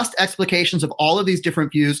robust explications of all of these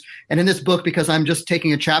different views. And in this book, because I'm just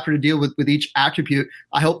taking a chapter to deal with each attribute,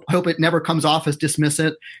 I hope it never comes off as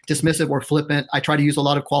dismissive or flippant. I try to use a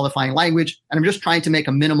lot of qualifying language, and I'm just trying to make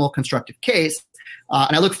a minimal constructive case.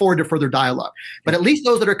 And I look forward to further dialogue. But at least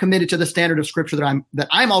those that are committed to the standard of Scripture that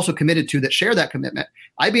I'm also committed to, that share that commitment,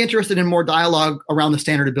 I'd be interested in more dialogue around the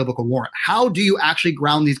standard of biblical warrant. How do you actually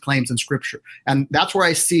ground these claims in Scripture? And that's where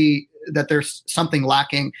I see that there's something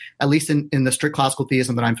lacking, at least in the strict classical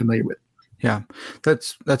theism that I'm familiar with. Yeah,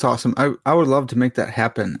 that's awesome. I would love to make that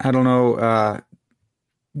happen. I don't know.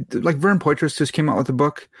 Like Vern Poitras just came out with a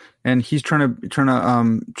book, and he's trying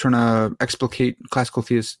to explicate classical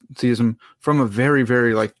theism from a very,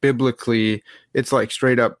 very like biblically. It's like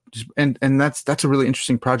straight up, and that's a really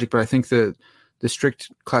interesting project. But I think the strict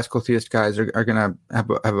classical theist guys are going to have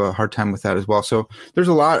a hard time with that as well. So there's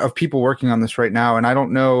a lot of people working on this right now, and I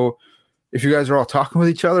don't know if you guys are all talking with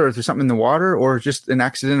each other, or if there's something in the water, or just an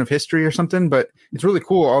accident of history or something. But it's really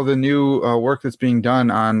cool, all the new work that's being done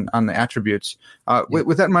on the attributes.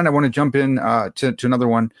 With that in mind, I want to jump in to another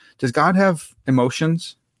one. Does God have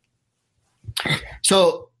emotions?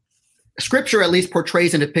 So Scripture at least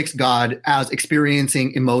portrays and depicts God as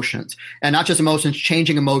experiencing emotions, and not just emotions,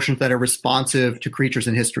 changing emotions that are responsive to creatures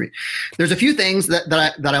in history. There's a few things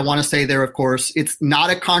that I want to say there. Of course, it's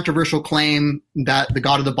not a controversial claim that the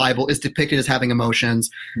God of the Bible is depicted as having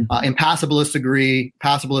emotions. Impassibilists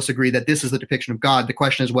agree that this is the depiction of God. The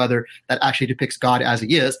question is whether that actually depicts God as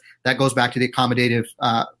he is. That goes back to the accommodative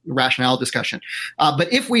rationale discussion.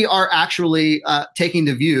 But if we are actually taking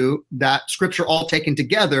the view that Scripture all taken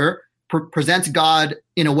together presents God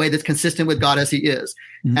in a way that's consistent with God as he is,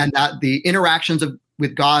 and that the interactions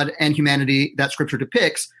with God and humanity that Scripture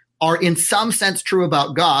depicts are in some sense true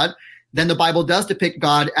about God, then the Bible does depict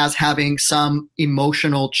God as having some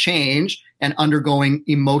emotional change and undergoing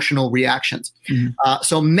emotional reactions.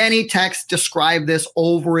 So many texts describe this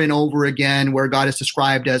over and over again, where God is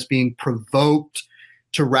described as being provoked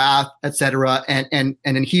to wrath, etc. And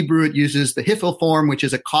in Hebrew, it uses the hifil form, which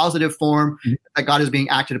is a causative form that God is being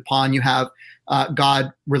acted upon. You have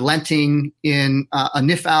God relenting in a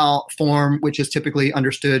nifal form, which is typically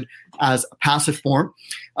understood as a passive form.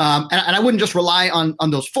 And I wouldn't just rely on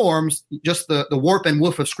those forms, just the warp and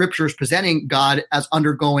woof of scriptures presenting God as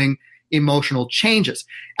undergoing emotional changes.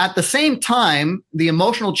 At the same time, the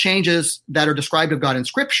emotional changes that are described of God in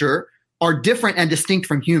scripture are different and distinct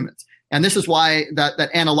from humans. And this is why that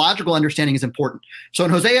analogical understanding is important. So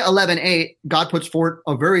in Hosea 11:8, God puts forth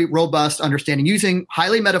a very robust understanding using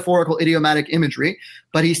highly metaphorical idiomatic imagery.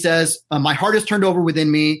 But he says, my heart is turned over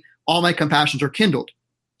within me. All my compassions are kindled.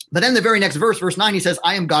 But then the very next verse, verse 9, he says,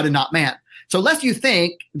 I am God and not man. So lest you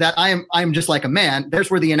think that I am just like a man,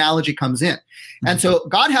 there's where the analogy comes in. And so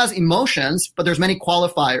God has emotions, but there's many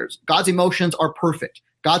qualifiers. God's emotions are perfect.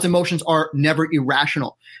 God's emotions are never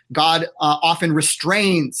irrational. God often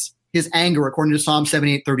restrains his anger, according to Psalm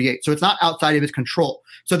 78:38. So it's not outside of his control.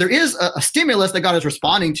 So there is a stimulus that God is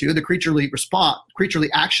responding to, the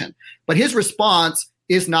creaturely action. But his response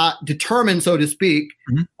is not determined, so to speak,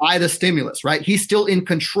 by the stimulus, right? He's still in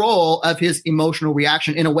control of his emotional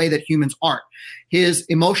reaction in a way that humans aren't. His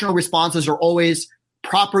emotional responses are always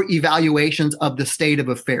proper evaluations of the state of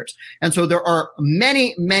affairs. And so there are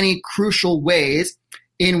many, many crucial ways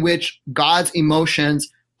in which God's emotions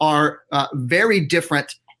are very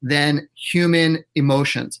different than human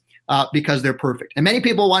emotions because they're perfect. And many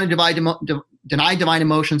people want to deny divine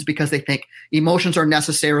emotions because they think emotions are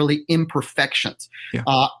necessarily imperfections. Yeah.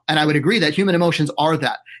 And I would agree that human emotions are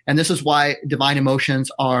that. And this is why divine emotions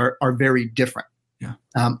are very different. Yeah.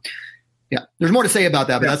 There's more to say about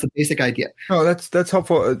that, but that's the basic idea. No, that's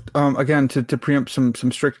helpful. Again, to preempt some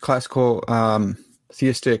strict classical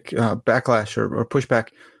theistic backlash or pushback.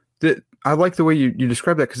 I like the way you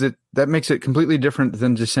describe that, because that makes it completely different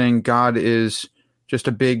than just saying God is just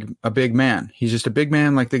a big man. He's just a big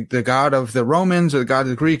man, like the God of the Romans or the God of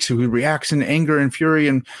the Greeks, who reacts in anger and fury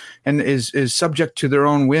and is subject to their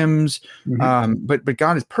own whims. But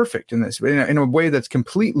God is perfect in this, in a way that's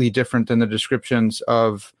completely different than the descriptions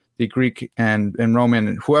of the Greek and Roman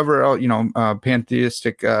and whoever else,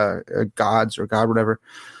 pantheistic gods or God, whatever.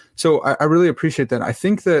 So I really appreciate that. I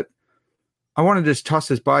think that I want to just toss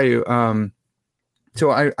this by you.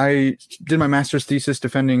 So I did my master's thesis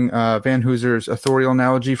defending Van Hooser's authorial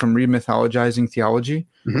analogy from remythologizing theology.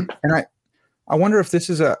 And I wonder if this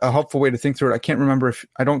is a helpful way to think through it. I can't remember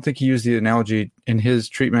I don't think he used the analogy in his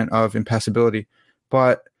treatment of impassibility,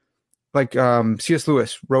 but like C.S.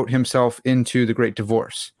 Lewis wrote himself into The Great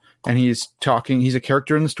Divorce. And he's a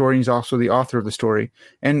character in the story. And he's also the author of the story.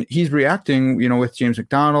 And he's reacting, with James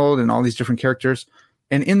MacDonald and all these different characters.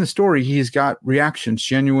 And in the story, he's got reactions,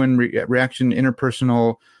 genuine reaction,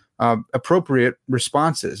 interpersonal, appropriate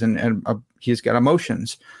responses, and he's got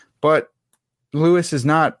emotions. But Lewis is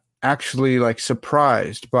not actually like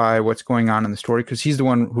surprised by what's going on in the story, because he's the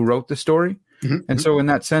one who wrote the story. And so in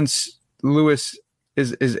that sense, Lewis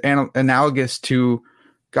is analogous to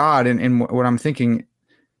God. And what I'm thinking,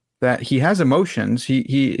 that he has emotions.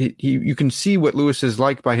 You can see what Lewis is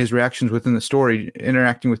like by his reactions within the story,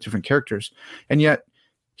 interacting with different characters, and yet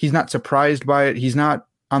he's not surprised by it. He's not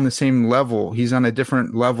on the same level. He's on a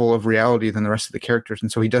different level of reality than the rest of the characters,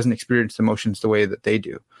 and so he doesn't experience emotions the way that they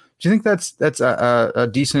do. Do you think that's a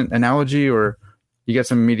decent analogy, or you get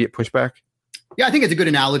some immediate pushback? Yeah, I think it's a good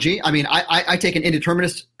analogy. I mean, I take an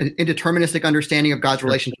indeterministic understanding of God's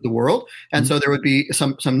relation to the world. And so there would be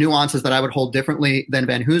some nuances that I would hold differently than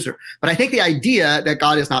Van Hooser. But I think the idea that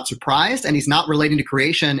God is not surprised and he's not relating to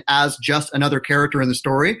creation as just another character in the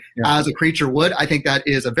story, as a creature would, I think that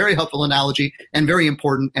is a very helpful analogy and very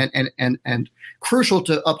important and crucial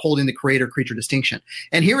to upholding the creator-creature distinction.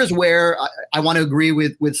 And here is where I want to agree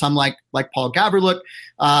with some like Paul Gaverluck,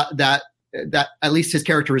 that at least his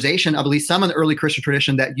characterization of at least some in the early Christian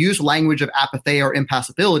tradition that use language of apatheia or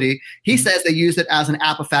impassibility, he says they use it as an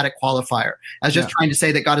apophatic qualifier, as just trying to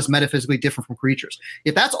say that God is metaphysically different from creatures.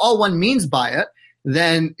 If that's all one means by it,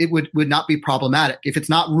 then it would not be problematic if it's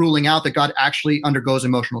not ruling out that God actually undergoes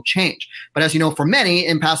emotional change. But as you know, for many,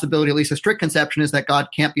 impassibility, at least a strict conception, is that God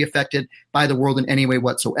can't be affected by the world in any way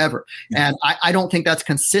whatsoever. And I don't think that's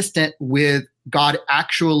consistent with God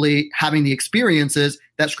actually having the experiences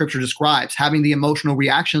that Scripture describes, having the emotional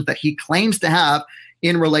reactions that he claims to have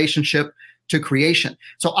in relationship to creation.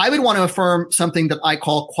 So I would want to affirm something that I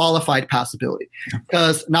call qualified passibility,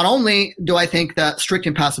 because not only do I think that strict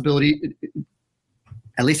impassibility,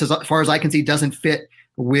 at least as far as I can see, doesn't fit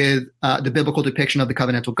with the biblical depiction of the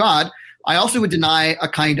covenantal God, I also would deny a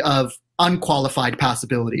kind of unqualified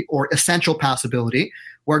passibility or essential passibility,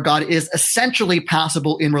 where God is essentially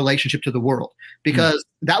passible in relationship to the world, because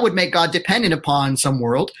that would make God dependent upon some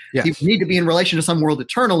world. Yes. He would need to be in relation to some world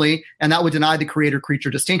eternally, and that would deny the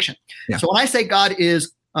creator-creature distinction. Yeah. So when I say God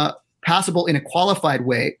is passible in a qualified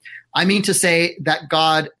way, I mean to say that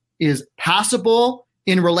God is passible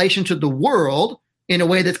in relation to the world in a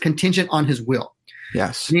way that's contingent on his will.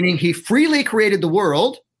 Yes. Meaning he freely created the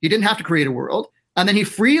world. He didn't have to create a world. And then he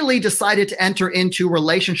freely decided to enter into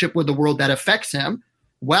relationship with the world that affects him,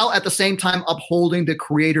 while at the same time upholding the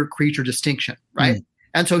creator-creature distinction, right?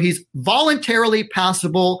 And so he's voluntarily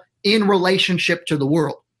passible in relationship to the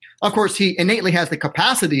world. Of course, he innately has the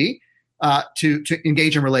capacity to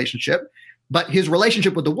engage in relationship, but his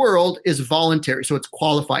relationship with the world is voluntary, so it's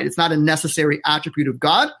qualified. It's not a necessary attribute of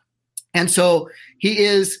God. And so he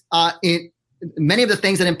is in many of the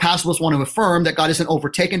things that impassibilists want to affirm, that God isn't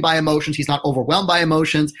overtaken by emotions. He's not overwhelmed by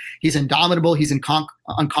emotions. He's indomitable. He's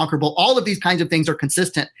unconquerable. All of these kinds of things are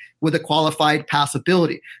consistent with a qualified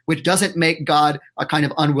passibility, which doesn't make God a kind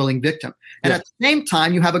of unwilling victim. And at the same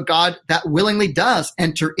time, you have a God that willingly does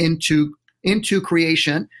enter into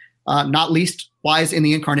creation, not least wise in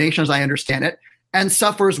the incarnation, as I understand it, and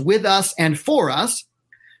suffers with us and for us,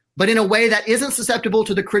 but in a way that isn't susceptible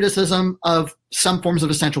to the criticism of some forms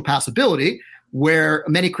of essential passibility, where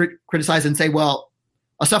many criticize and say, well,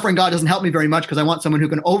 a suffering God doesn't help me very much because I want someone who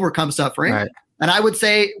can overcome suffering. Right. And I would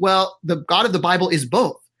say, well, the God of the Bible is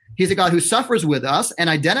both. He's a God who suffers with us and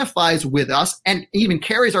identifies with us and even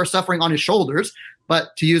carries our suffering on his shoulders.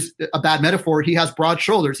 But to use a bad metaphor, he has broad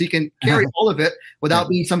shoulders. He can carry all of it without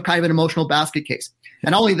being some kind of an emotional basket case.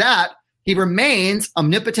 And not only that, he remains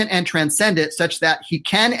omnipotent and transcendent, such that he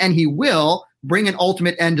can and he will bring an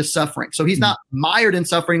ultimate end to suffering. So he's not mired in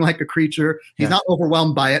suffering like a creature. He's not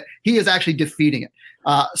overwhelmed by it. He is actually defeating it.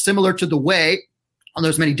 Similar to the way, and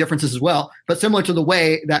there's many differences as well, but similar to the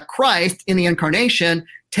way that Christ in the incarnation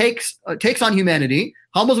takes on humanity,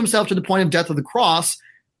 humbles himself to the point of death of the cross,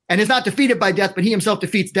 and is not defeated by death, but he himself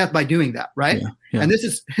defeats death by doing that, right? And this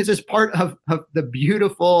is part of the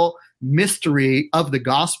beautiful mystery of the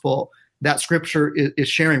gospel that Scripture is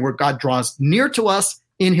sharing, where God draws near to us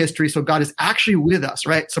in history. So God is actually with us,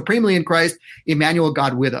 right? Supremely in Christ, Emmanuel,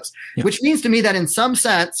 God with us, which means to me that in some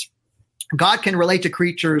sense, God can relate to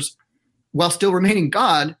creatures while still remaining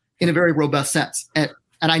God in a very robust sense. And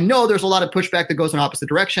I know there's a lot of pushback that goes in opposite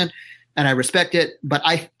direction, and I respect it, but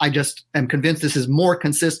I just am convinced this is more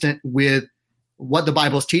consistent with what the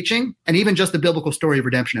Bible is teaching, and even just the biblical story of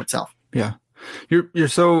redemption itself. Yeah. You're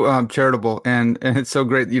so charitable, and it's so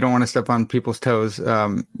great that you don't want to step on people's toes.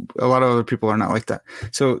 A lot of other people are not like that,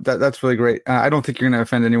 so that's really great. I don't think you're going to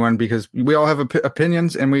offend anyone, because we all have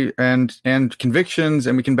opinions and convictions,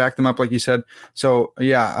 and we can back them up, like you said. So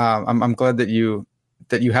I'm glad that you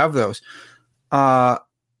have those. I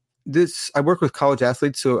work with college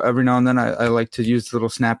athletes, so every now and then I like to use little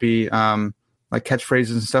snappy like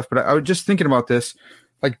catchphrases and stuff. But I was just thinking about this,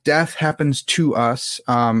 like death happens to us,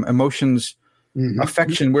 emotions.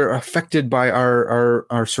 Affection, we're affected by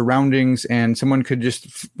our surroundings, and someone could just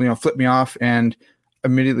flip me off, and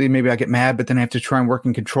immediately, maybe I get mad, but then I have to try and work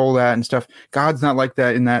and control that and stuff. God's not like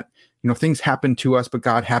that, in that, things happen to us, but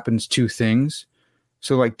God happens to things.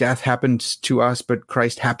 So like death happens to us, but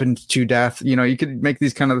Christ happened to death. You could make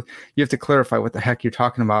these you have to clarify what the heck you're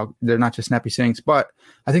talking about. They're not just snappy sayings, but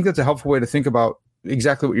I think that's a helpful way to think about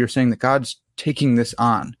exactly what you're saying, that God's taking this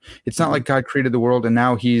on. It's not like God created the world and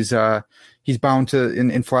now he's bound to,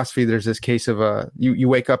 in philosophy, there's this case of you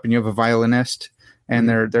wake up and you have a violinist and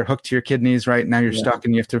they're hooked to your kidneys, right? Now you're stuck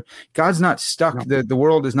and you have to, God's not stuck. No. The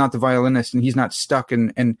world is not the violinist, and he's not stuck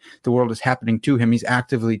and the world is happening to him. He's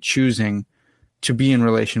actively choosing to be in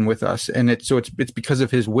relation with us. And it's because of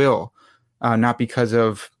his will, not because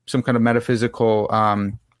of some kind of metaphysical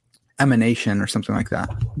emanation or something like that.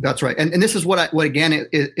 That's right. And this is what again,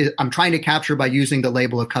 I'm trying to capture by using the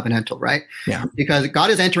label of covenantal, right? Yeah. Because God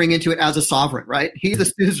is entering into it as a sovereign, right? He's the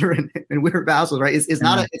suzerain and we're vassals, right? It's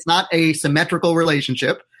not a symmetrical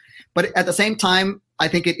relationship, but at the same time, I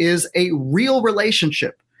think it is a real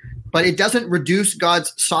relationship, but it doesn't reduce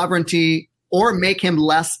God's sovereignty or make him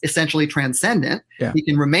less essentially transcendent. Yeah. He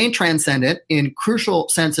can remain transcendent in crucial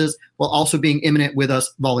senses while also being immanent with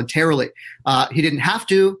us voluntarily. He didn't have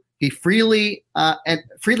to. He freely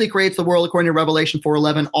creates the world according to Revelation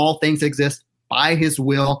 4:11. All things exist by his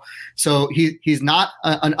will. So he's not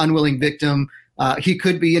an unwilling victim. He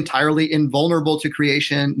could be entirely invulnerable to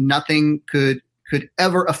creation. Nothing could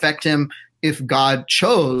ever affect him if God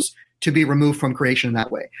chose to be removed from creation in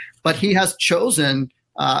that way. But he has chosen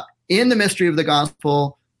in the mystery of the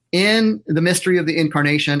gospel, in the mystery of the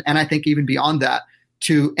incarnation, and I think even beyond that,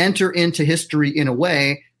 to enter into history in a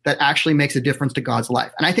way that actually makes a difference to God's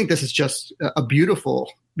life. And I think this is just a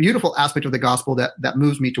beautiful, beautiful aspect of the gospel that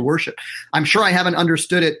moves me to worship. I'm sure I haven't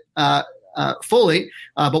understood it fully,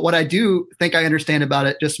 but what I do think I understand about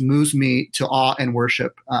it just moves me to awe and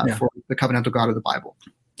worship for the covenantal God of the Bible.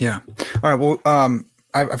 Yeah. All right. Well,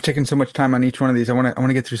 I've taken so much time on each one of these. I want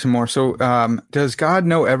to get through some more. So, does God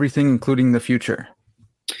know everything, including the future?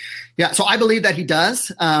 Yeah. So I believe that he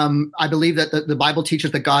does. I believe that the Bible teaches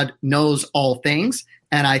that God knows all things.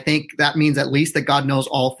 And I think that means at least that God knows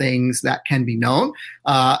all things that can be known.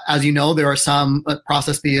 As you know, there are some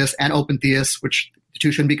process theists and open theists, which the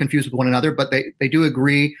two shouldn't be confused with one another, but they do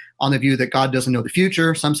agree on the view that God doesn't know the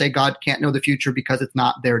future. Some say God can't know the future because it's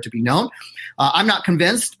not there to be known. I'm not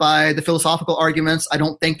convinced by the philosophical arguments. I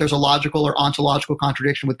don't think there's a logical or ontological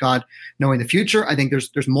contradiction with God knowing the future. I think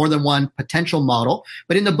there's more than one potential model.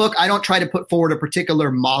 But in the book, I don't try to put forward a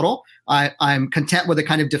particular model. I'm content with a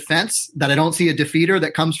kind of defense that I don't see a defeater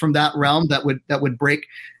that comes from that realm that would break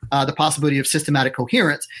the possibility of systematic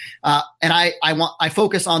coherence. And I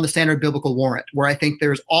focus on the standard biblical warrant, where I think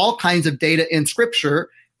there's all kinds of data in Scripture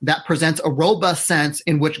that presents a robust sense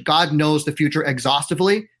in which God knows the future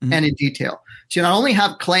exhaustively and in detail. So you not only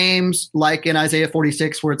have claims like in Isaiah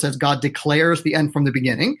 46, where it says God declares the end from the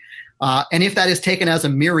beginning, and if that is taken as a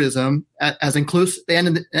merism, as inclusive the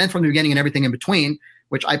end from the beginning and everything in between,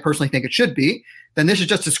 which I personally think it should be, then this is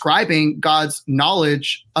just describing God's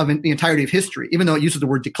knowledge of the entirety of history, even though it uses the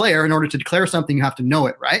word declare. In order to declare something, you have to know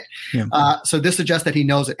it, right? Yeah. So this suggests that he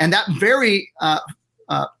knows it. And that very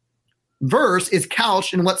verse is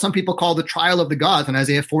couched in what some people call the trial of the gods in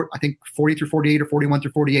Isaiah 40 through 48 or 41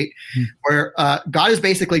 through 48, where God is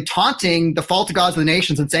basically taunting the false gods of the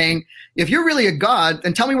nations and saying, if you're really a God,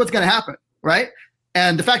 then tell me what's going to happen, right?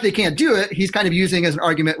 And the fact that he can't do it, he's kind of using as an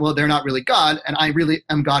argument, well, they're not really God, and I really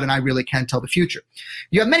am God, and I really can tell the future.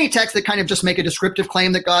 You have many texts that kind of just make a descriptive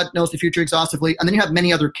claim that God knows the future exhaustively, and then you have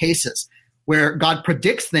many other cases where God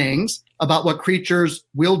predicts things about what creatures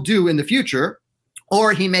will do in the future,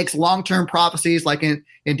 or he makes long-term prophecies like in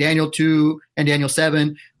Daniel 2 and Daniel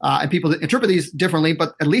 7, and people that interpret these differently,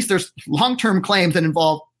 but at least there's long-term claims that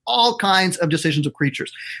involve all kinds of decisions of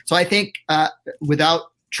creatures. So I think without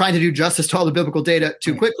trying to do justice to all the biblical data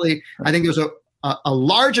too quickly, I think there's a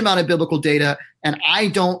large amount of biblical data, and I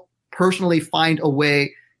don't personally find a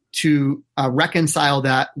way to reconcile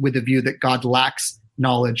that with the view that God lacks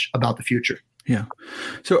knowledge about the future. Yeah.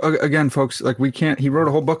 So again, folks, like he wrote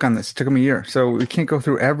a whole book on this. It took him a year. So we can't go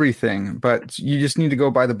through everything, but you just need to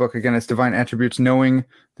go by the book. Again, it's Divine Attributes, Knowing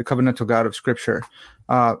the Covenantal God of Scripture.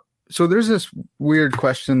 So there's this weird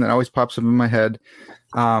question that always pops up in my head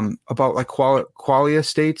about like qualia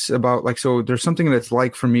states, about like, so there's something that's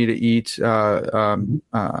like for me to eat,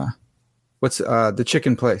 what's the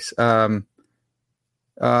chicken place? I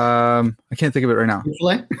can't think of it right now.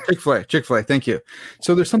 Chick-fil-A. Thank you.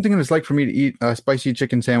 So there's something that it's like for me to eat a spicy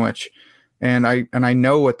chicken sandwich. And I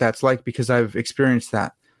know what that's like because I've experienced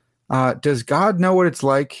that. Does God know what it's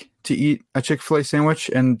like to eat a Chick-fil-A sandwich?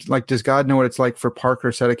 And like, does God know what it's like for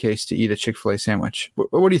Parker Sedecase to eat a Chick-fil-A sandwich?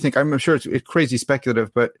 What do you think? I'm sure it's crazy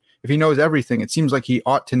speculative, but if he knows everything, it seems like he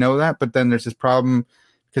ought to know that. But then there's this problem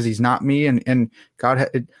because he's not me, and God.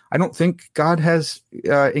 I don't think God has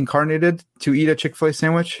incarnated to eat a Chick-fil-A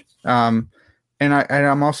sandwich. And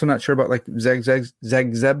I'm also not sure about like Zagzebski's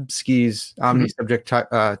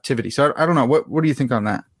omnisubjectivity. So I don't know. What do you think on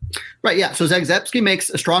that? Right. Yeah. So Zagzebski makes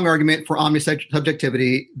a strong argument for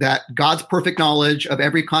omnisubjectivity, that God's perfect knowledge of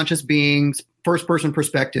every conscious being's first person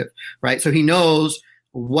perspective. Right. So he knows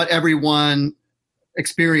what everyone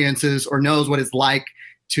experiences or knows what it's like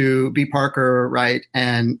to be Parker, right,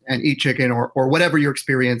 and eat chicken or whatever your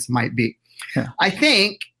experience might be. Yeah. I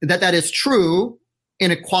think that is true in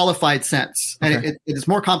a qualified sense. And it is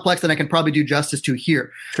more complex than I can probably do justice to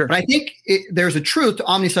here. Sure. But I think there's a truth to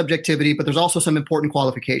omnisubjectivity, but there's also some important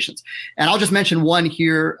qualifications. And I'll just mention one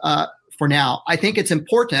here for now. I think it's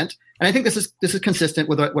important, and I think this is consistent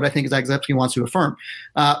with what I think Zagzebski wants to affirm.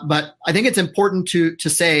 But I think it's important to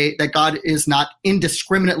say that God is not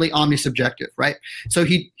indiscriminately omnisubjective, right? So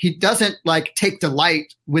he doesn't like take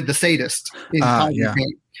delight with the sadist in causing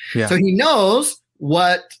pain. Yeah. So he knows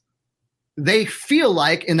what they feel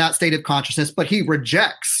like in that state of consciousness, but he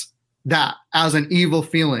rejects that as an evil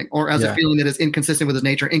feeling or as a feeling that is inconsistent with his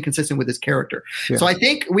nature, inconsistent with his character. Yeah. So I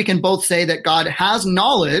think we can both say that God has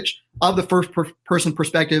knowledge of the first person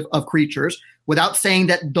perspective of creatures without saying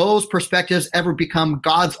that those perspectives ever become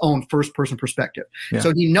God's own first person perspective. Yeah.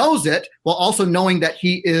 So he knows it while also knowing that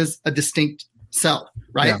he is a distinct self,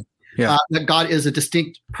 right? Yeah. That God is a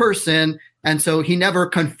distinct person. And so he never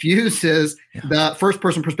confuses the first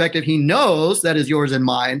person perspective he knows that is yours and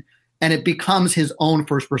mine, and it becomes his own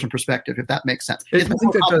first person perspective, if that makes sense. I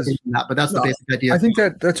think that does, but that's the basic idea. I think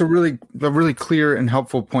that's a really clear and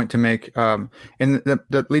helpful point to make. And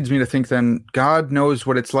that leads me to think then God knows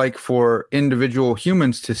what it's like for individual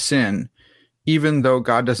humans to sin, even though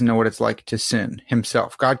God doesn't know what it's like to sin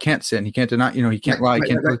himself. God can't sin. He can't deny, he can't lie.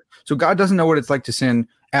 Right. So God doesn't know what it's like to sin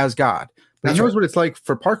as God. But he knows what it's like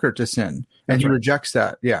for Parker to sin, and he rejects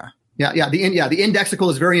that. Yeah. Yeah. The indexical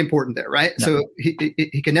is very important there, right? Yeah. So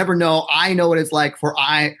he can never know, I know what it's like for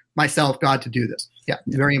myself, God, to do this. Yeah.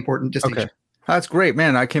 Very important distinction. Okay. That's great,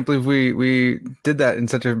 man. I can't believe we did that in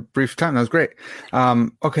such a brief time. That was great.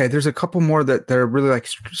 Okay. There's a couple more that really like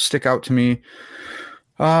stick out to me.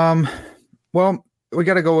 Well, we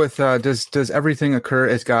got to go with, does everything occur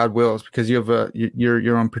as God wills? Because you have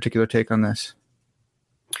your own particular take on this.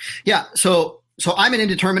 Yeah. So I'm an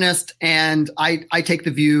indeterminist, and I take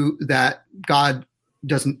the view that God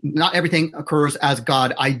not everything occurs as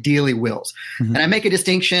God ideally wills. Mm-hmm. And I make a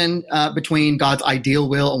distinction between God's ideal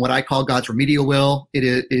will and what I call God's remedial will.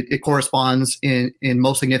 It corresponds in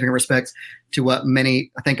most significant respects to what many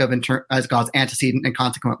think of as God's antecedent and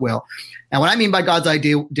consequent will. And what I mean by God's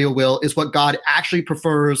ideal will is what God actually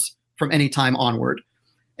prefers from any time onward.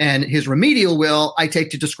 And his remedial will I take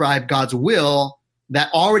to describe God's will that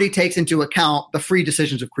already takes into account the free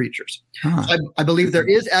decisions of creatures. Huh. So I believe there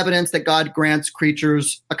is evidence that God grants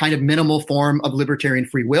creatures a kind of minimal form of libertarian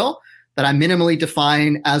free will that I minimally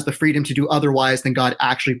define as the freedom to do otherwise than God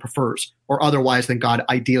actually prefers or otherwise than God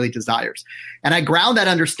ideally desires. And I ground that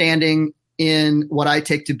understanding in what I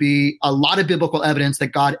take to be a lot of biblical evidence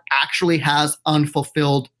that God actually has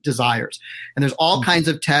unfulfilled desires. And there's all kinds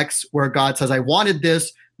of texts where God says, I wanted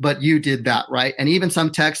this, but you did that, right? And even some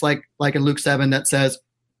texts like in Luke 7 that says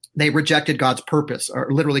they rejected God's purpose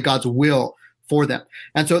or literally God's will for them.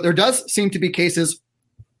 And so there does seem to be cases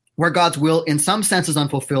where God's will in some sense is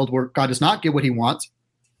unfulfilled, where God does not get what he wants.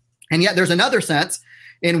 And yet there's another sense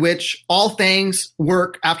in which all things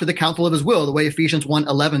work after the counsel of his will, the way Ephesians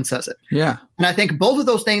 1:11 says it. Yeah. And I think both of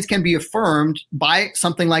those things can be affirmed by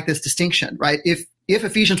something like this distinction, right? If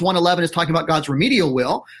Ephesians 1:11 is talking about God's remedial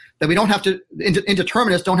will, that we don't have to,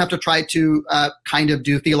 indeterminists don't have to try to kind of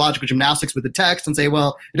do theological gymnastics with the text and say,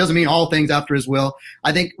 well, it doesn't mean all things after his will.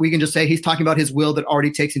 I think we can just say he's talking about his will that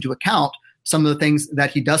already takes into account some of the things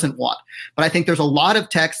that he doesn't want. But I think there's a lot of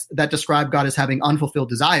texts that describe God as having unfulfilled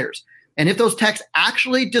desires. And if those texts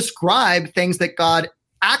actually describe things that God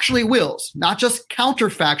actually wills, not just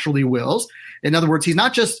counterfactually wills, in other words, he's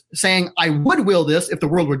not just saying, I would will this if the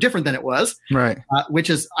world were different than it was, right? Which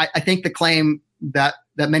is, I think, the claim that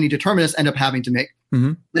many determinists end up having to make.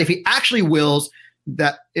 Mm-hmm. But if he actually wills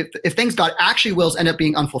that, if things God actually wills end up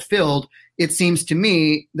being unfulfilled, it seems to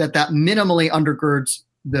me that minimally undergirds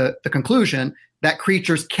the conclusion that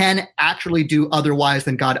creatures can actually do otherwise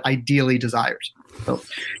than God ideally desires. So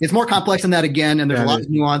it's more complex than that again, and there's a lot of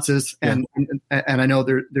nuances, and I know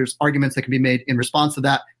there's arguments that can be made in response to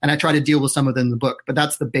that, and I try to deal with some of them in the book, but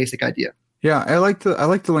that's the basic idea. Yeah, I like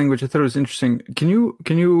the language. I thought it was interesting. Can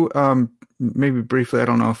you maybe briefly, I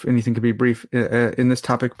don't know if anything could be brief in this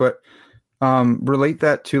topic, but relate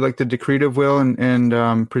that to like the decretive will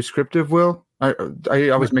and prescriptive will? I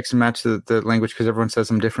always mix and match the language because everyone says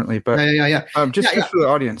them differently, but just for the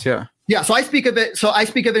audience, yeah. Yeah, so I speak of it.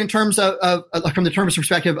 In terms of from the determinist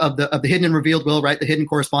perspective of the hidden and revealed will, right? The hidden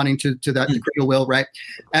corresponding to that decretal will, right?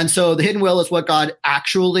 And so the hidden will is what God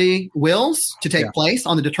actually wills to take place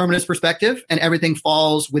on the determinist perspective, and everything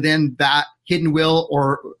falls within that hidden will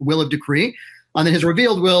or will of decree. And then his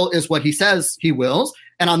revealed will is what he says he wills.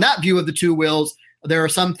 And on that view of the two wills, there are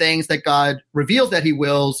some things that God reveals that he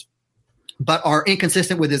wills, but are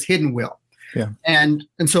inconsistent with his hidden will. Yeah. And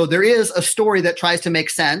so there is a story that tries to make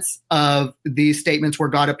sense of these statements where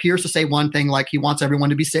God appears to say one thing, like he wants everyone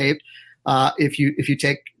to be saved. If you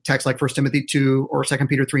take texts like 1 Timothy 2 or 2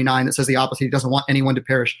 Peter 3:9 that says the opposite, he doesn't want anyone to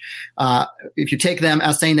perish. If you take them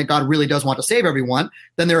as saying that God really does want to save everyone,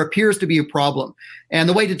 then there appears to be a problem. And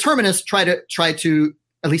the way determinists try to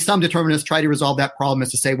at least some determinists try to resolve that problem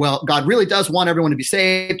is to say, well, God really does want everyone to be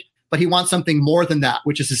saved, but he wants something more than that,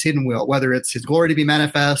 which is his hidden will, whether it's his glory to be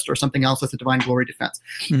manifest or something else that's a divine glory defense.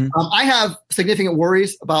 Mm-hmm. I have significant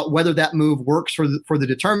worries about whether that move works for the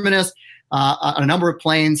determinist on a number of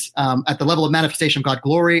planes. At the level of manifestation of God's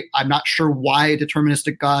glory, I'm not sure why a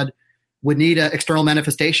deterministic God would need an external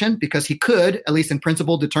manifestation, because he could, at least in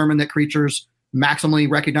principle, determine that creatures maximally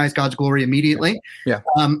recognize God's glory immediately. Yeah.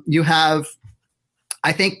 You have,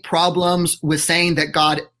 I think, problems with saying that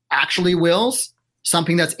God actually wills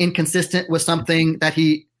something that's inconsistent with something that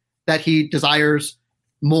he desires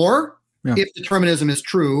more. Yeah. If determinism is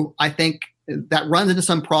true, I think that runs into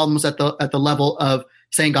some problems at the level of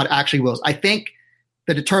saying God actually wills. I think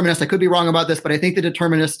the determinist, I could be wrong about this, but I think the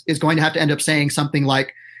determinist is going to have to end up saying something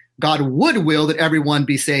like God would will that everyone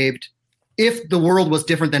be saved if the world was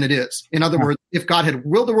different than it is. In other words, if God had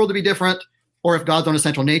willed the world to be different, or if God's own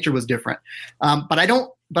essential nature was different. But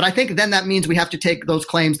I think then that means we have to take those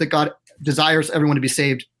claims that God desires everyone to be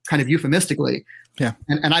saved kind of euphemistically. Yeah.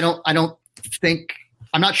 And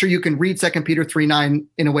I'm not sure you can read 2 Peter 3:9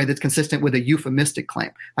 in a way that's consistent with a euphemistic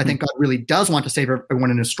claim. I think God really does want to save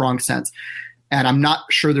everyone in a strong sense. And I'm not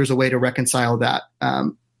sure there's a way to reconcile that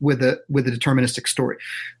with the deterministic story.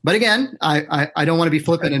 But again, I don't want to be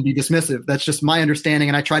flippant and be dismissive. That's just my understanding,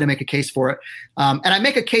 and I try to make a case for it. And I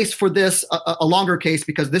make a case for this, a longer case,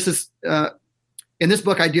 because this is in this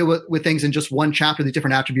book I deal with things in just one chapter, the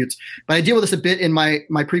different attributes. But I deal with this a bit in my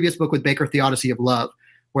previous book with Baker, Theodicy of Love,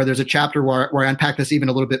 where there's a chapter where I unpack this even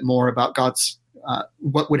a little bit more about God's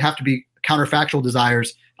what would have to be counterfactual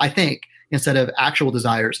desires, I think, instead of actual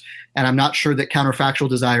desires. And I'm not sure that counterfactual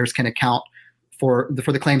desires can account for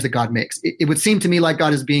the claims that God makes. It would seem to me like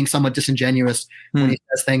God is being somewhat disingenuous when he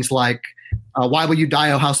says things like, why will you die,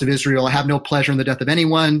 O house of Israel? I have no pleasure in the death of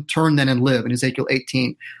anyone. Turn then and live, in Ezekiel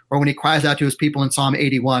 18. Or when he cries out to his people in Psalm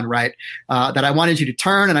 81, right? That I wanted you to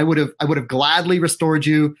turn and I would have gladly restored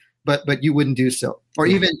you, but you wouldn't do so. Or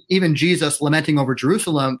even Jesus lamenting over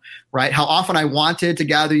Jerusalem, right? How often I wanted to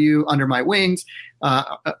gather you under my wings,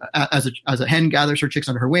 as a hen gathers her chicks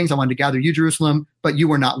under her wings. I wanted to gather you, Jerusalem, but you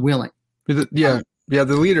were not willing. The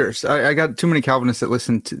leaders. I got too many Calvinists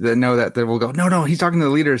that know that will go, no, he's talking to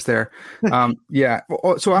the leaders there. Yeah.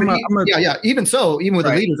 So Even so, even with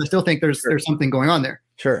the leaders, I still think there's something going on there.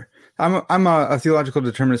 Sure. I'm a theological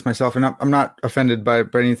determinist myself, and I'm not offended by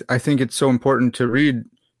anything. I think it's so important to read,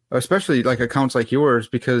 especially like accounts like yours,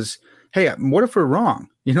 because hey, what if we're wrong?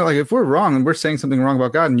 Like if we're wrong and we're saying something wrong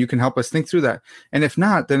about God, and you can help us think through that. And if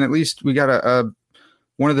not, then at least we got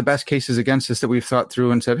one of the best cases against us that we've thought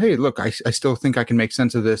through and said, hey, look, I still think I can make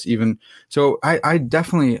sense of this even. So I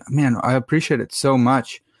definitely, man, I appreciate it so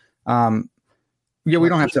much. We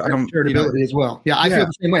don't have to. I don't charitability as well. Yeah, I feel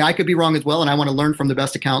the same way. I could be wrong as well, and I want to learn from the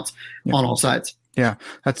best accounts on all sides. Yeah,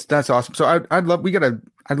 that's awesome. So I'd love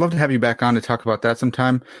to have you back on to talk about that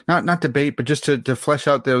sometime. Not debate, but just to flesh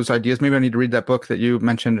out those ideas. Maybe I need to read that book that you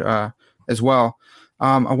mentioned as well.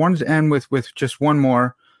 I wanted to end with just one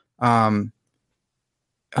more.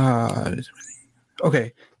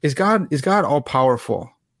 Okay. Is God all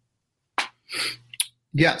powerful?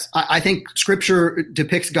 Yes. I think Scripture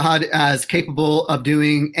depicts God as capable of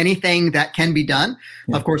doing anything that can be done.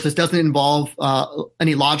 Yeah. Of course, this doesn't involve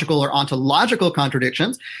any logical or ontological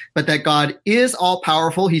contradictions, but that God is all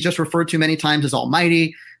powerful. He's just referred to many times as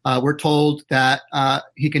Almighty. We're told that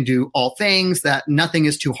he can do all things, that nothing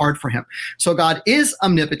is too hard for him. So God is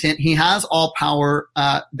omnipotent. He has all power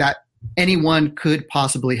that anyone could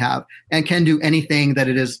possibly have, and can do anything that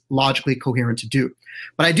it is logically coherent to do.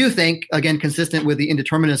 But I do think, again, consistent with the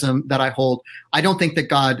indeterminism that I hold, I don't think that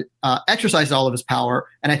God exercises all of his power,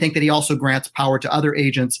 and I think that he also grants power to other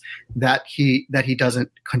agents that he doesn't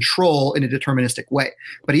control in a deterministic way.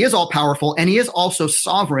 But he is all powerful, and he is also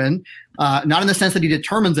sovereign, not in the sense that he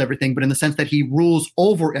determines everything, but in the sense that he rules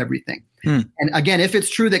over everything. And again, if it's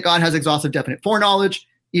true that God has exhaustive, definite foreknowledge,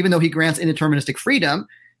 even though he grants indeterministic freedom,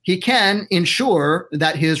 he can ensure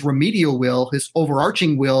that his remedial will, his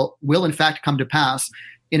overarching will in fact come to pass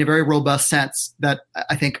in a very robust sense that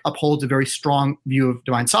I think upholds a very strong view of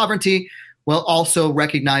divine sovereignty, while also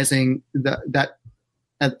recognizing that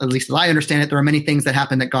at least as I understand it, there are many things that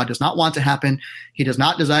happen that God does not want to happen. He does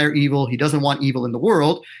not desire evil. He doesn't want evil in the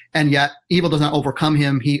world. And yet evil does not overcome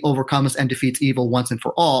him. He overcomes and defeats evil once and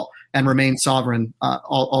for all and remains sovereign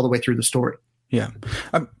all the way through the story. Yeah.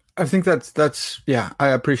 I think that's yeah, I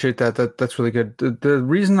appreciate that. That's really good. The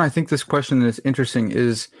reason I think this question is interesting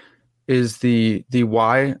is the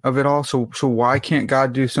why of it all. So why can't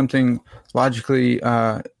God do something logically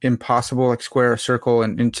impossible, like square a circle,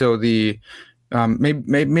 and so the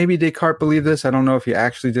maybe Descartes believed this. I don't know if he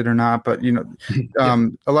actually did or not, but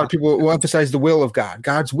a lot of people will emphasize the will of God.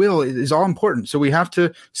 God's will is all important. So we have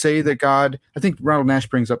to say that God. I think Ronald Nash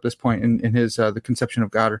brings up this point in his the conception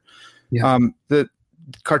of God. The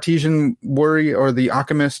Cartesian worry or the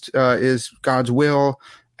alchemist is God's will,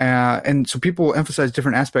 and so people emphasize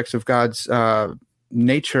different aspects of God's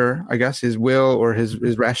nature, I guess, his will or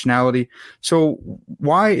his rationality. So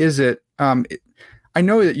why is it? I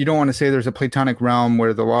know that you don't want to say there's a Platonic realm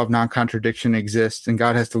where the law of non-contradiction exists, and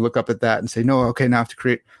God has to look up at that and say, no, okay, now I have to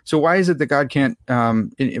create. So why is it that God can't,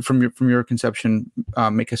 from your conception,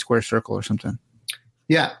 make a square circle or something?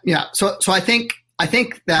 Yeah. So I think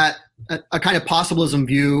that a kind of possibilism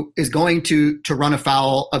view is going to run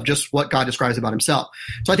afoul of just what God describes about himself.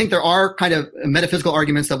 So I think there are kind of metaphysical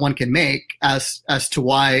arguments that one can make as to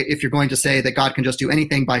why, if you're going to say that God can just do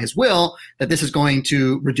anything by his will, that this is going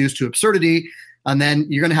to reduce to absurdity. And then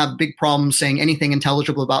you're going to have big problems saying anything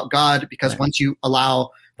intelligible about God, because once you allow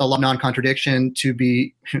the law of non-contradiction to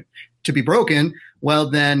be broken, well,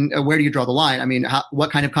 then where do you draw the line? I mean, what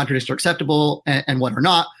kind of contradictions are acceptable and what are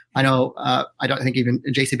not? I know I don't think even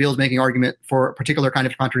J.C. Beale is making an argument for a particular kind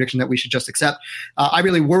of contradiction that we should just accept. I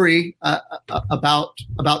really worry about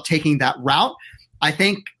taking that route. I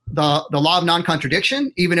think the law of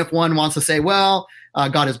non-contradiction, even if one wants to say, well,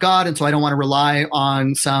 God is God, and so I don't want to rely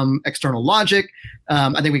on some external logic.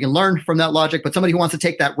 I think we can learn from that logic. But somebody who wants to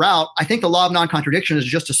take that route, I think the law of non-contradiction is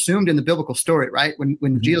just assumed in the biblical story, right?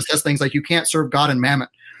 When Jesus says things like, you can't serve God and mammon.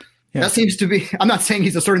 Yeah. That seems to be, I'm not saying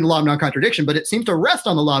he's asserting the law of non-contradiction, but it seems to rest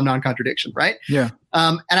on the law of non-contradiction, right? Yeah.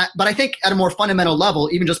 But I think at a more fundamental level,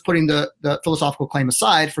 even just putting the philosophical claim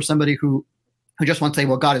aside for somebody who just wants to say,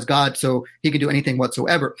 well, God is God, so he can do anything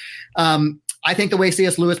whatsoever. I think the way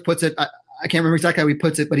C.S. Lewis puts it, I can't remember exactly how he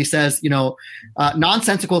puts it, but he says,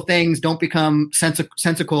 nonsensical things don't become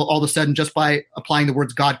sensical all of a sudden just by applying the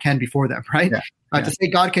words God can before them, right? Yeah. To say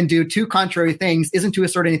God can do two contrary things isn't to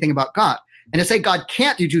assert anything about God. And to say God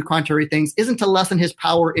can't do two contrary things isn't to lessen his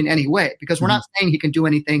power in any way, because we're not saying he can do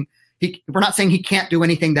anything. We're not saying he can't do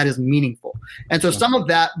anything that is meaningful. And so some of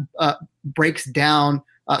that breaks down.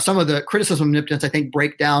 Some of the criticism of omnipotence, I think,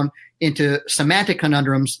 break down into semantic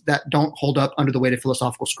conundrums that don't hold up under the weight of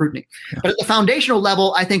philosophical scrutiny. Yeah. But at the foundational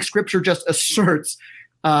level, I think Scripture just asserts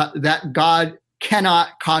that God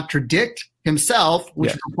cannot contradict himself,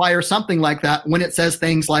 which requires something like that when it says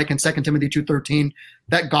things like in 2 Timothy 2:13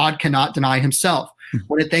 that God cannot deny himself.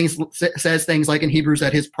 When it says things like in Hebrews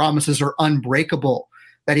that his promises are unbreakable,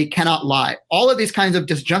 that he cannot lie. All of these kinds of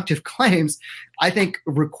disjunctive claims, I think,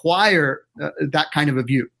 require that kind of a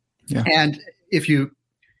view. Yeah. And if you're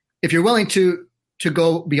willing to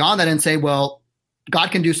go beyond that and say, well,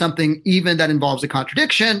 God can do something even that involves a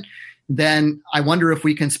contradiction, then I wonder if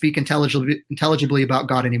we can speak intelligibly about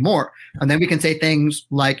God anymore. And then we can say things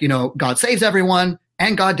like, God saves everyone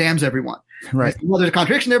and God damns everyone. Right. Well, there's a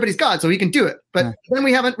contradiction there, but he's God, so he can do it. But then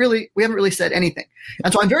we haven't really said anything.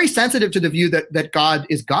 And so I'm very sensitive to the view that God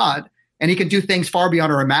is God and he can do things far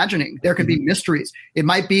beyond our imagining. There can be mysteries. It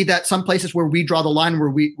might be that some places where we draw the line where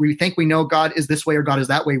we think we know God is this way or God is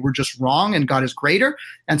that way, we're just wrong and God is greater.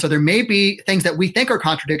 And so there may be things that we think are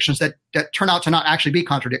contradictions that turn out to not actually be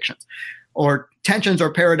contradictions, or tensions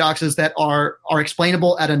or paradoxes that are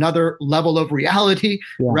explainable at another level of reality,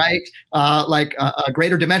 right? Like a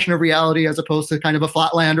greater dimension of reality as opposed to kind of a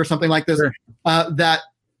flatland or something like this, that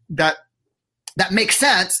makes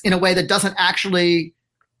sense in a way that doesn't actually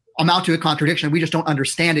amount to a contradiction. We just don't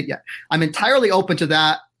understand it yet. I'm entirely open to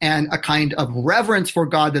that and a kind of reverence for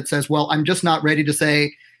God that says, well, I'm just not ready to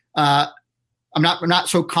say, I'm not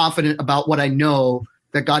so confident about what I know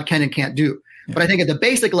that God can and can't do. Yeah. But I think at the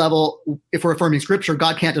basic level, if we're affirming scripture,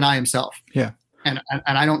 God can't deny himself. Yeah. And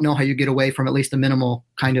I don't know how you get away from at least a minimal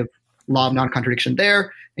kind of law of non-contradiction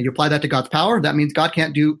there. And you apply that to God's power. That means God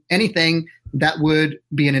can't do anything that would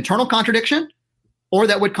be an internal contradiction or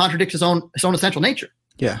that would contradict his own essential nature.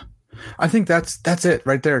 Yeah. I think that's it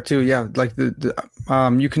right there too. Yeah. Like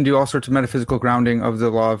you can do all sorts of metaphysical grounding of the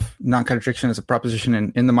law of non-contradiction as a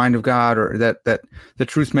proposition in the mind of God, or that the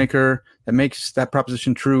truth maker that makes that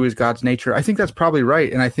proposition true is God's nature. I think that's probably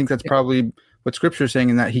right. And I think that's probably what scripture is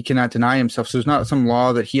saying, in that he cannot deny himself. So it's not some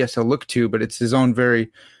law that he has to look to, but it's his very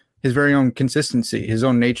own consistency, his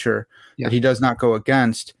own nature that he does not go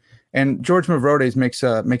against. And George Mavrodes makes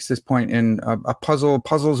this point in a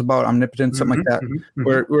puzzles about omnipotence, something like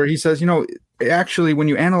that, where he says, actually, when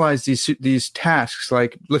you analyze these tasks,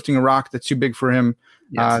 like lifting a rock that's too big for him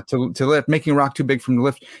to lift, making a rock too big for him to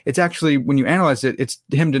lift, it's actually, when you analyze it, it's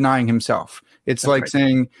him denying himself. It's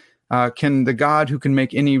saying, can the God who can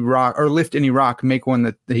make any rock or lift any rock make one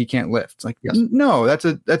that he can't lift? It's like, no,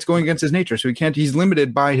 that's going against his nature. So he's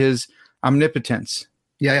limited by his omnipotence.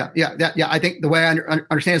 Yeah. I think the way I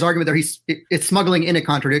understand his argument there, it's smuggling in a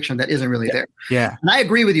contradiction that isn't really there. Yeah. And I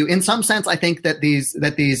agree with you. In some sense, I think that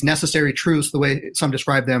these necessary truths, the way some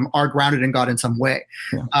describe them, are grounded in God in some way.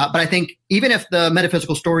 Yeah. But I think even if the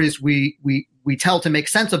metaphysical stories we tell to make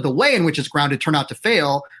sense of the way in which it's grounded turn out to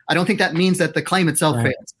fail, I don't think that means that the claim itself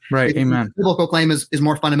fails. Right. Amen. The biblical claim is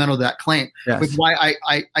more fundamental to that claim, which is why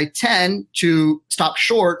I tend to stop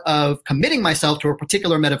short of committing myself to a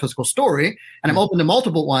particular metaphysical story, and I'm open to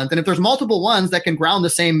multiple ones. And if there's multiple ones that can ground the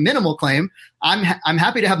same minimal claim, I'm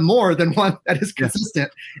happy to have more than one that is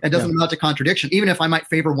consistent and doesn't amount to contradiction, even if I might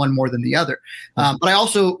favor one more than the other. But I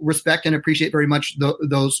also respect and appreciate very much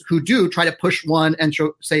those who do try to push one and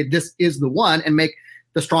say this is the one and make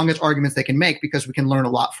the strongest arguments they can make, because we can learn a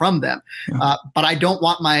lot from them. Yeah. But at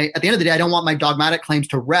the end of the day, I don't want my dogmatic claims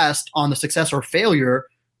to rest on the success or failure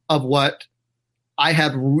of what I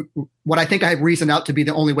think I have reasoned out to be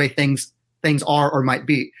the only way things are or might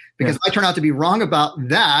be. Because if I turn out to be wrong about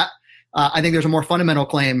that, I think there's a more fundamental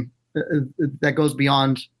claim that goes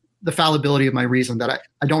beyond the fallibility of my reason that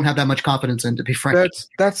I don't have that much confidence in, to be frank.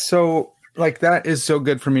 That's so, like, that is so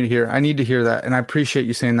good for me to hear. I need to hear that. And I appreciate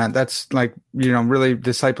you saying that. That's like, really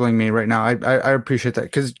discipling me right now. I appreciate that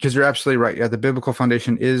because you're absolutely right. Yeah. The biblical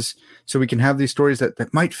foundation is so we can have these stories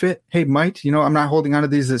that might fit. Hey, I'm not holding on to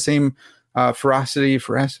these the same veracity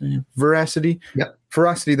that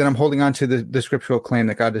I'm holding on to the scriptural claim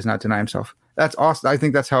that God does not deny himself. That's awesome. I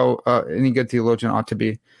think that's how any good theologian ought to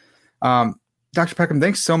be. Dr. Peckham,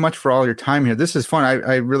 thanks so much for all your time here. This is fun.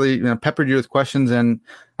 I really peppered you with questions, and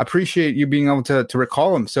appreciate you being able to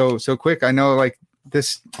recall them so quick. I know like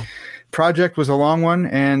this project was a long one,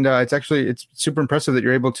 and it's super impressive that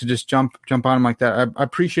you're able to just jump on them like that. I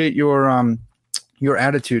appreciate your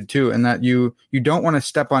attitude too, and that you don't want to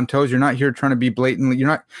step on toes. You're not here trying to be blatantly.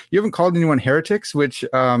 You haven't called anyone heretics, which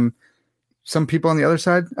some people on the other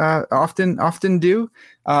side often do.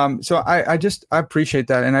 So I appreciate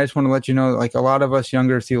that. And I just want to let you know, like a lot of us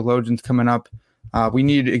younger theologians coming up, we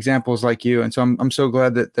need examples like you. And so I'm so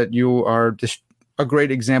glad that you are just a great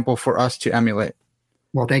example for us to emulate.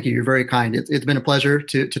 Well, thank you. You're very kind. It's been a pleasure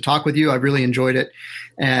to talk with you. I really enjoyed it.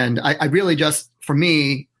 And I really just, for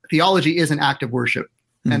me, theology is an act of worship.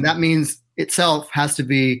 Mm-hmm. And that means itself has to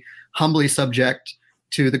be humbly subject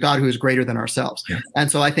to the God who is greater than ourselves. Yeah.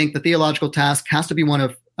 And so I think the theological task has to be one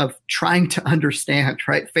of trying to understand,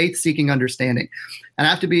 right? Faith-seeking understanding. And I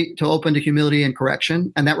have to be open to humility and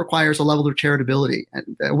correction. And that requires a level of charitability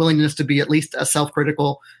and a willingness to be at least as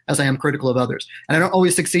self-critical as I am critical of others. And I don't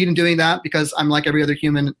always succeed in doing that because I'm like every other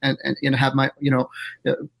human and have my,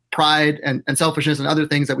 pride and selfishness and other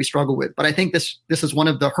things that we struggle with. But I think this is one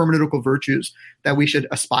of the hermeneutical virtues that we should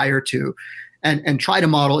aspire to and try to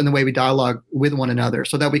model in the way we dialogue with one another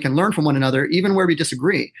so that we can learn from one another, even where we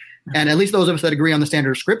disagree. And at least those of us that agree on the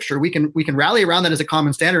standard of scripture, we can rally around that as a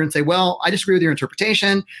common standard and say, well, I disagree with your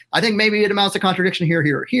interpretation. I think maybe it amounts to contradiction here,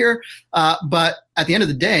 here, or here. But at the end of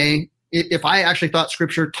the day, if I actually thought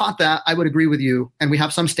scripture taught that, I would agree with you. And we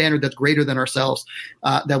have some standard that's greater than ourselves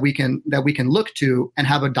that we can look to and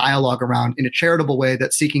have a dialogue around in a charitable way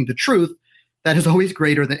that's seeking the truth that is always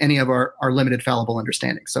greater than any of our limited fallible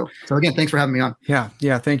understanding. So again, thanks for having me on. Yeah.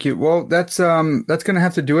 Thank you. Well, that's going to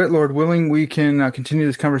have to do it. Lord willing, we can continue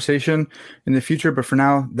this conversation in the future. But for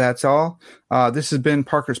now, that's all. This has been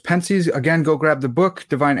Parker's Pensies. Again, go grab the book,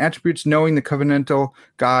 Divine Attributes, Knowing the Covenantal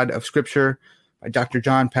God of Scripture, by Dr.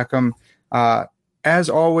 John Peckham. As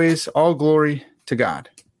always, all glory to God.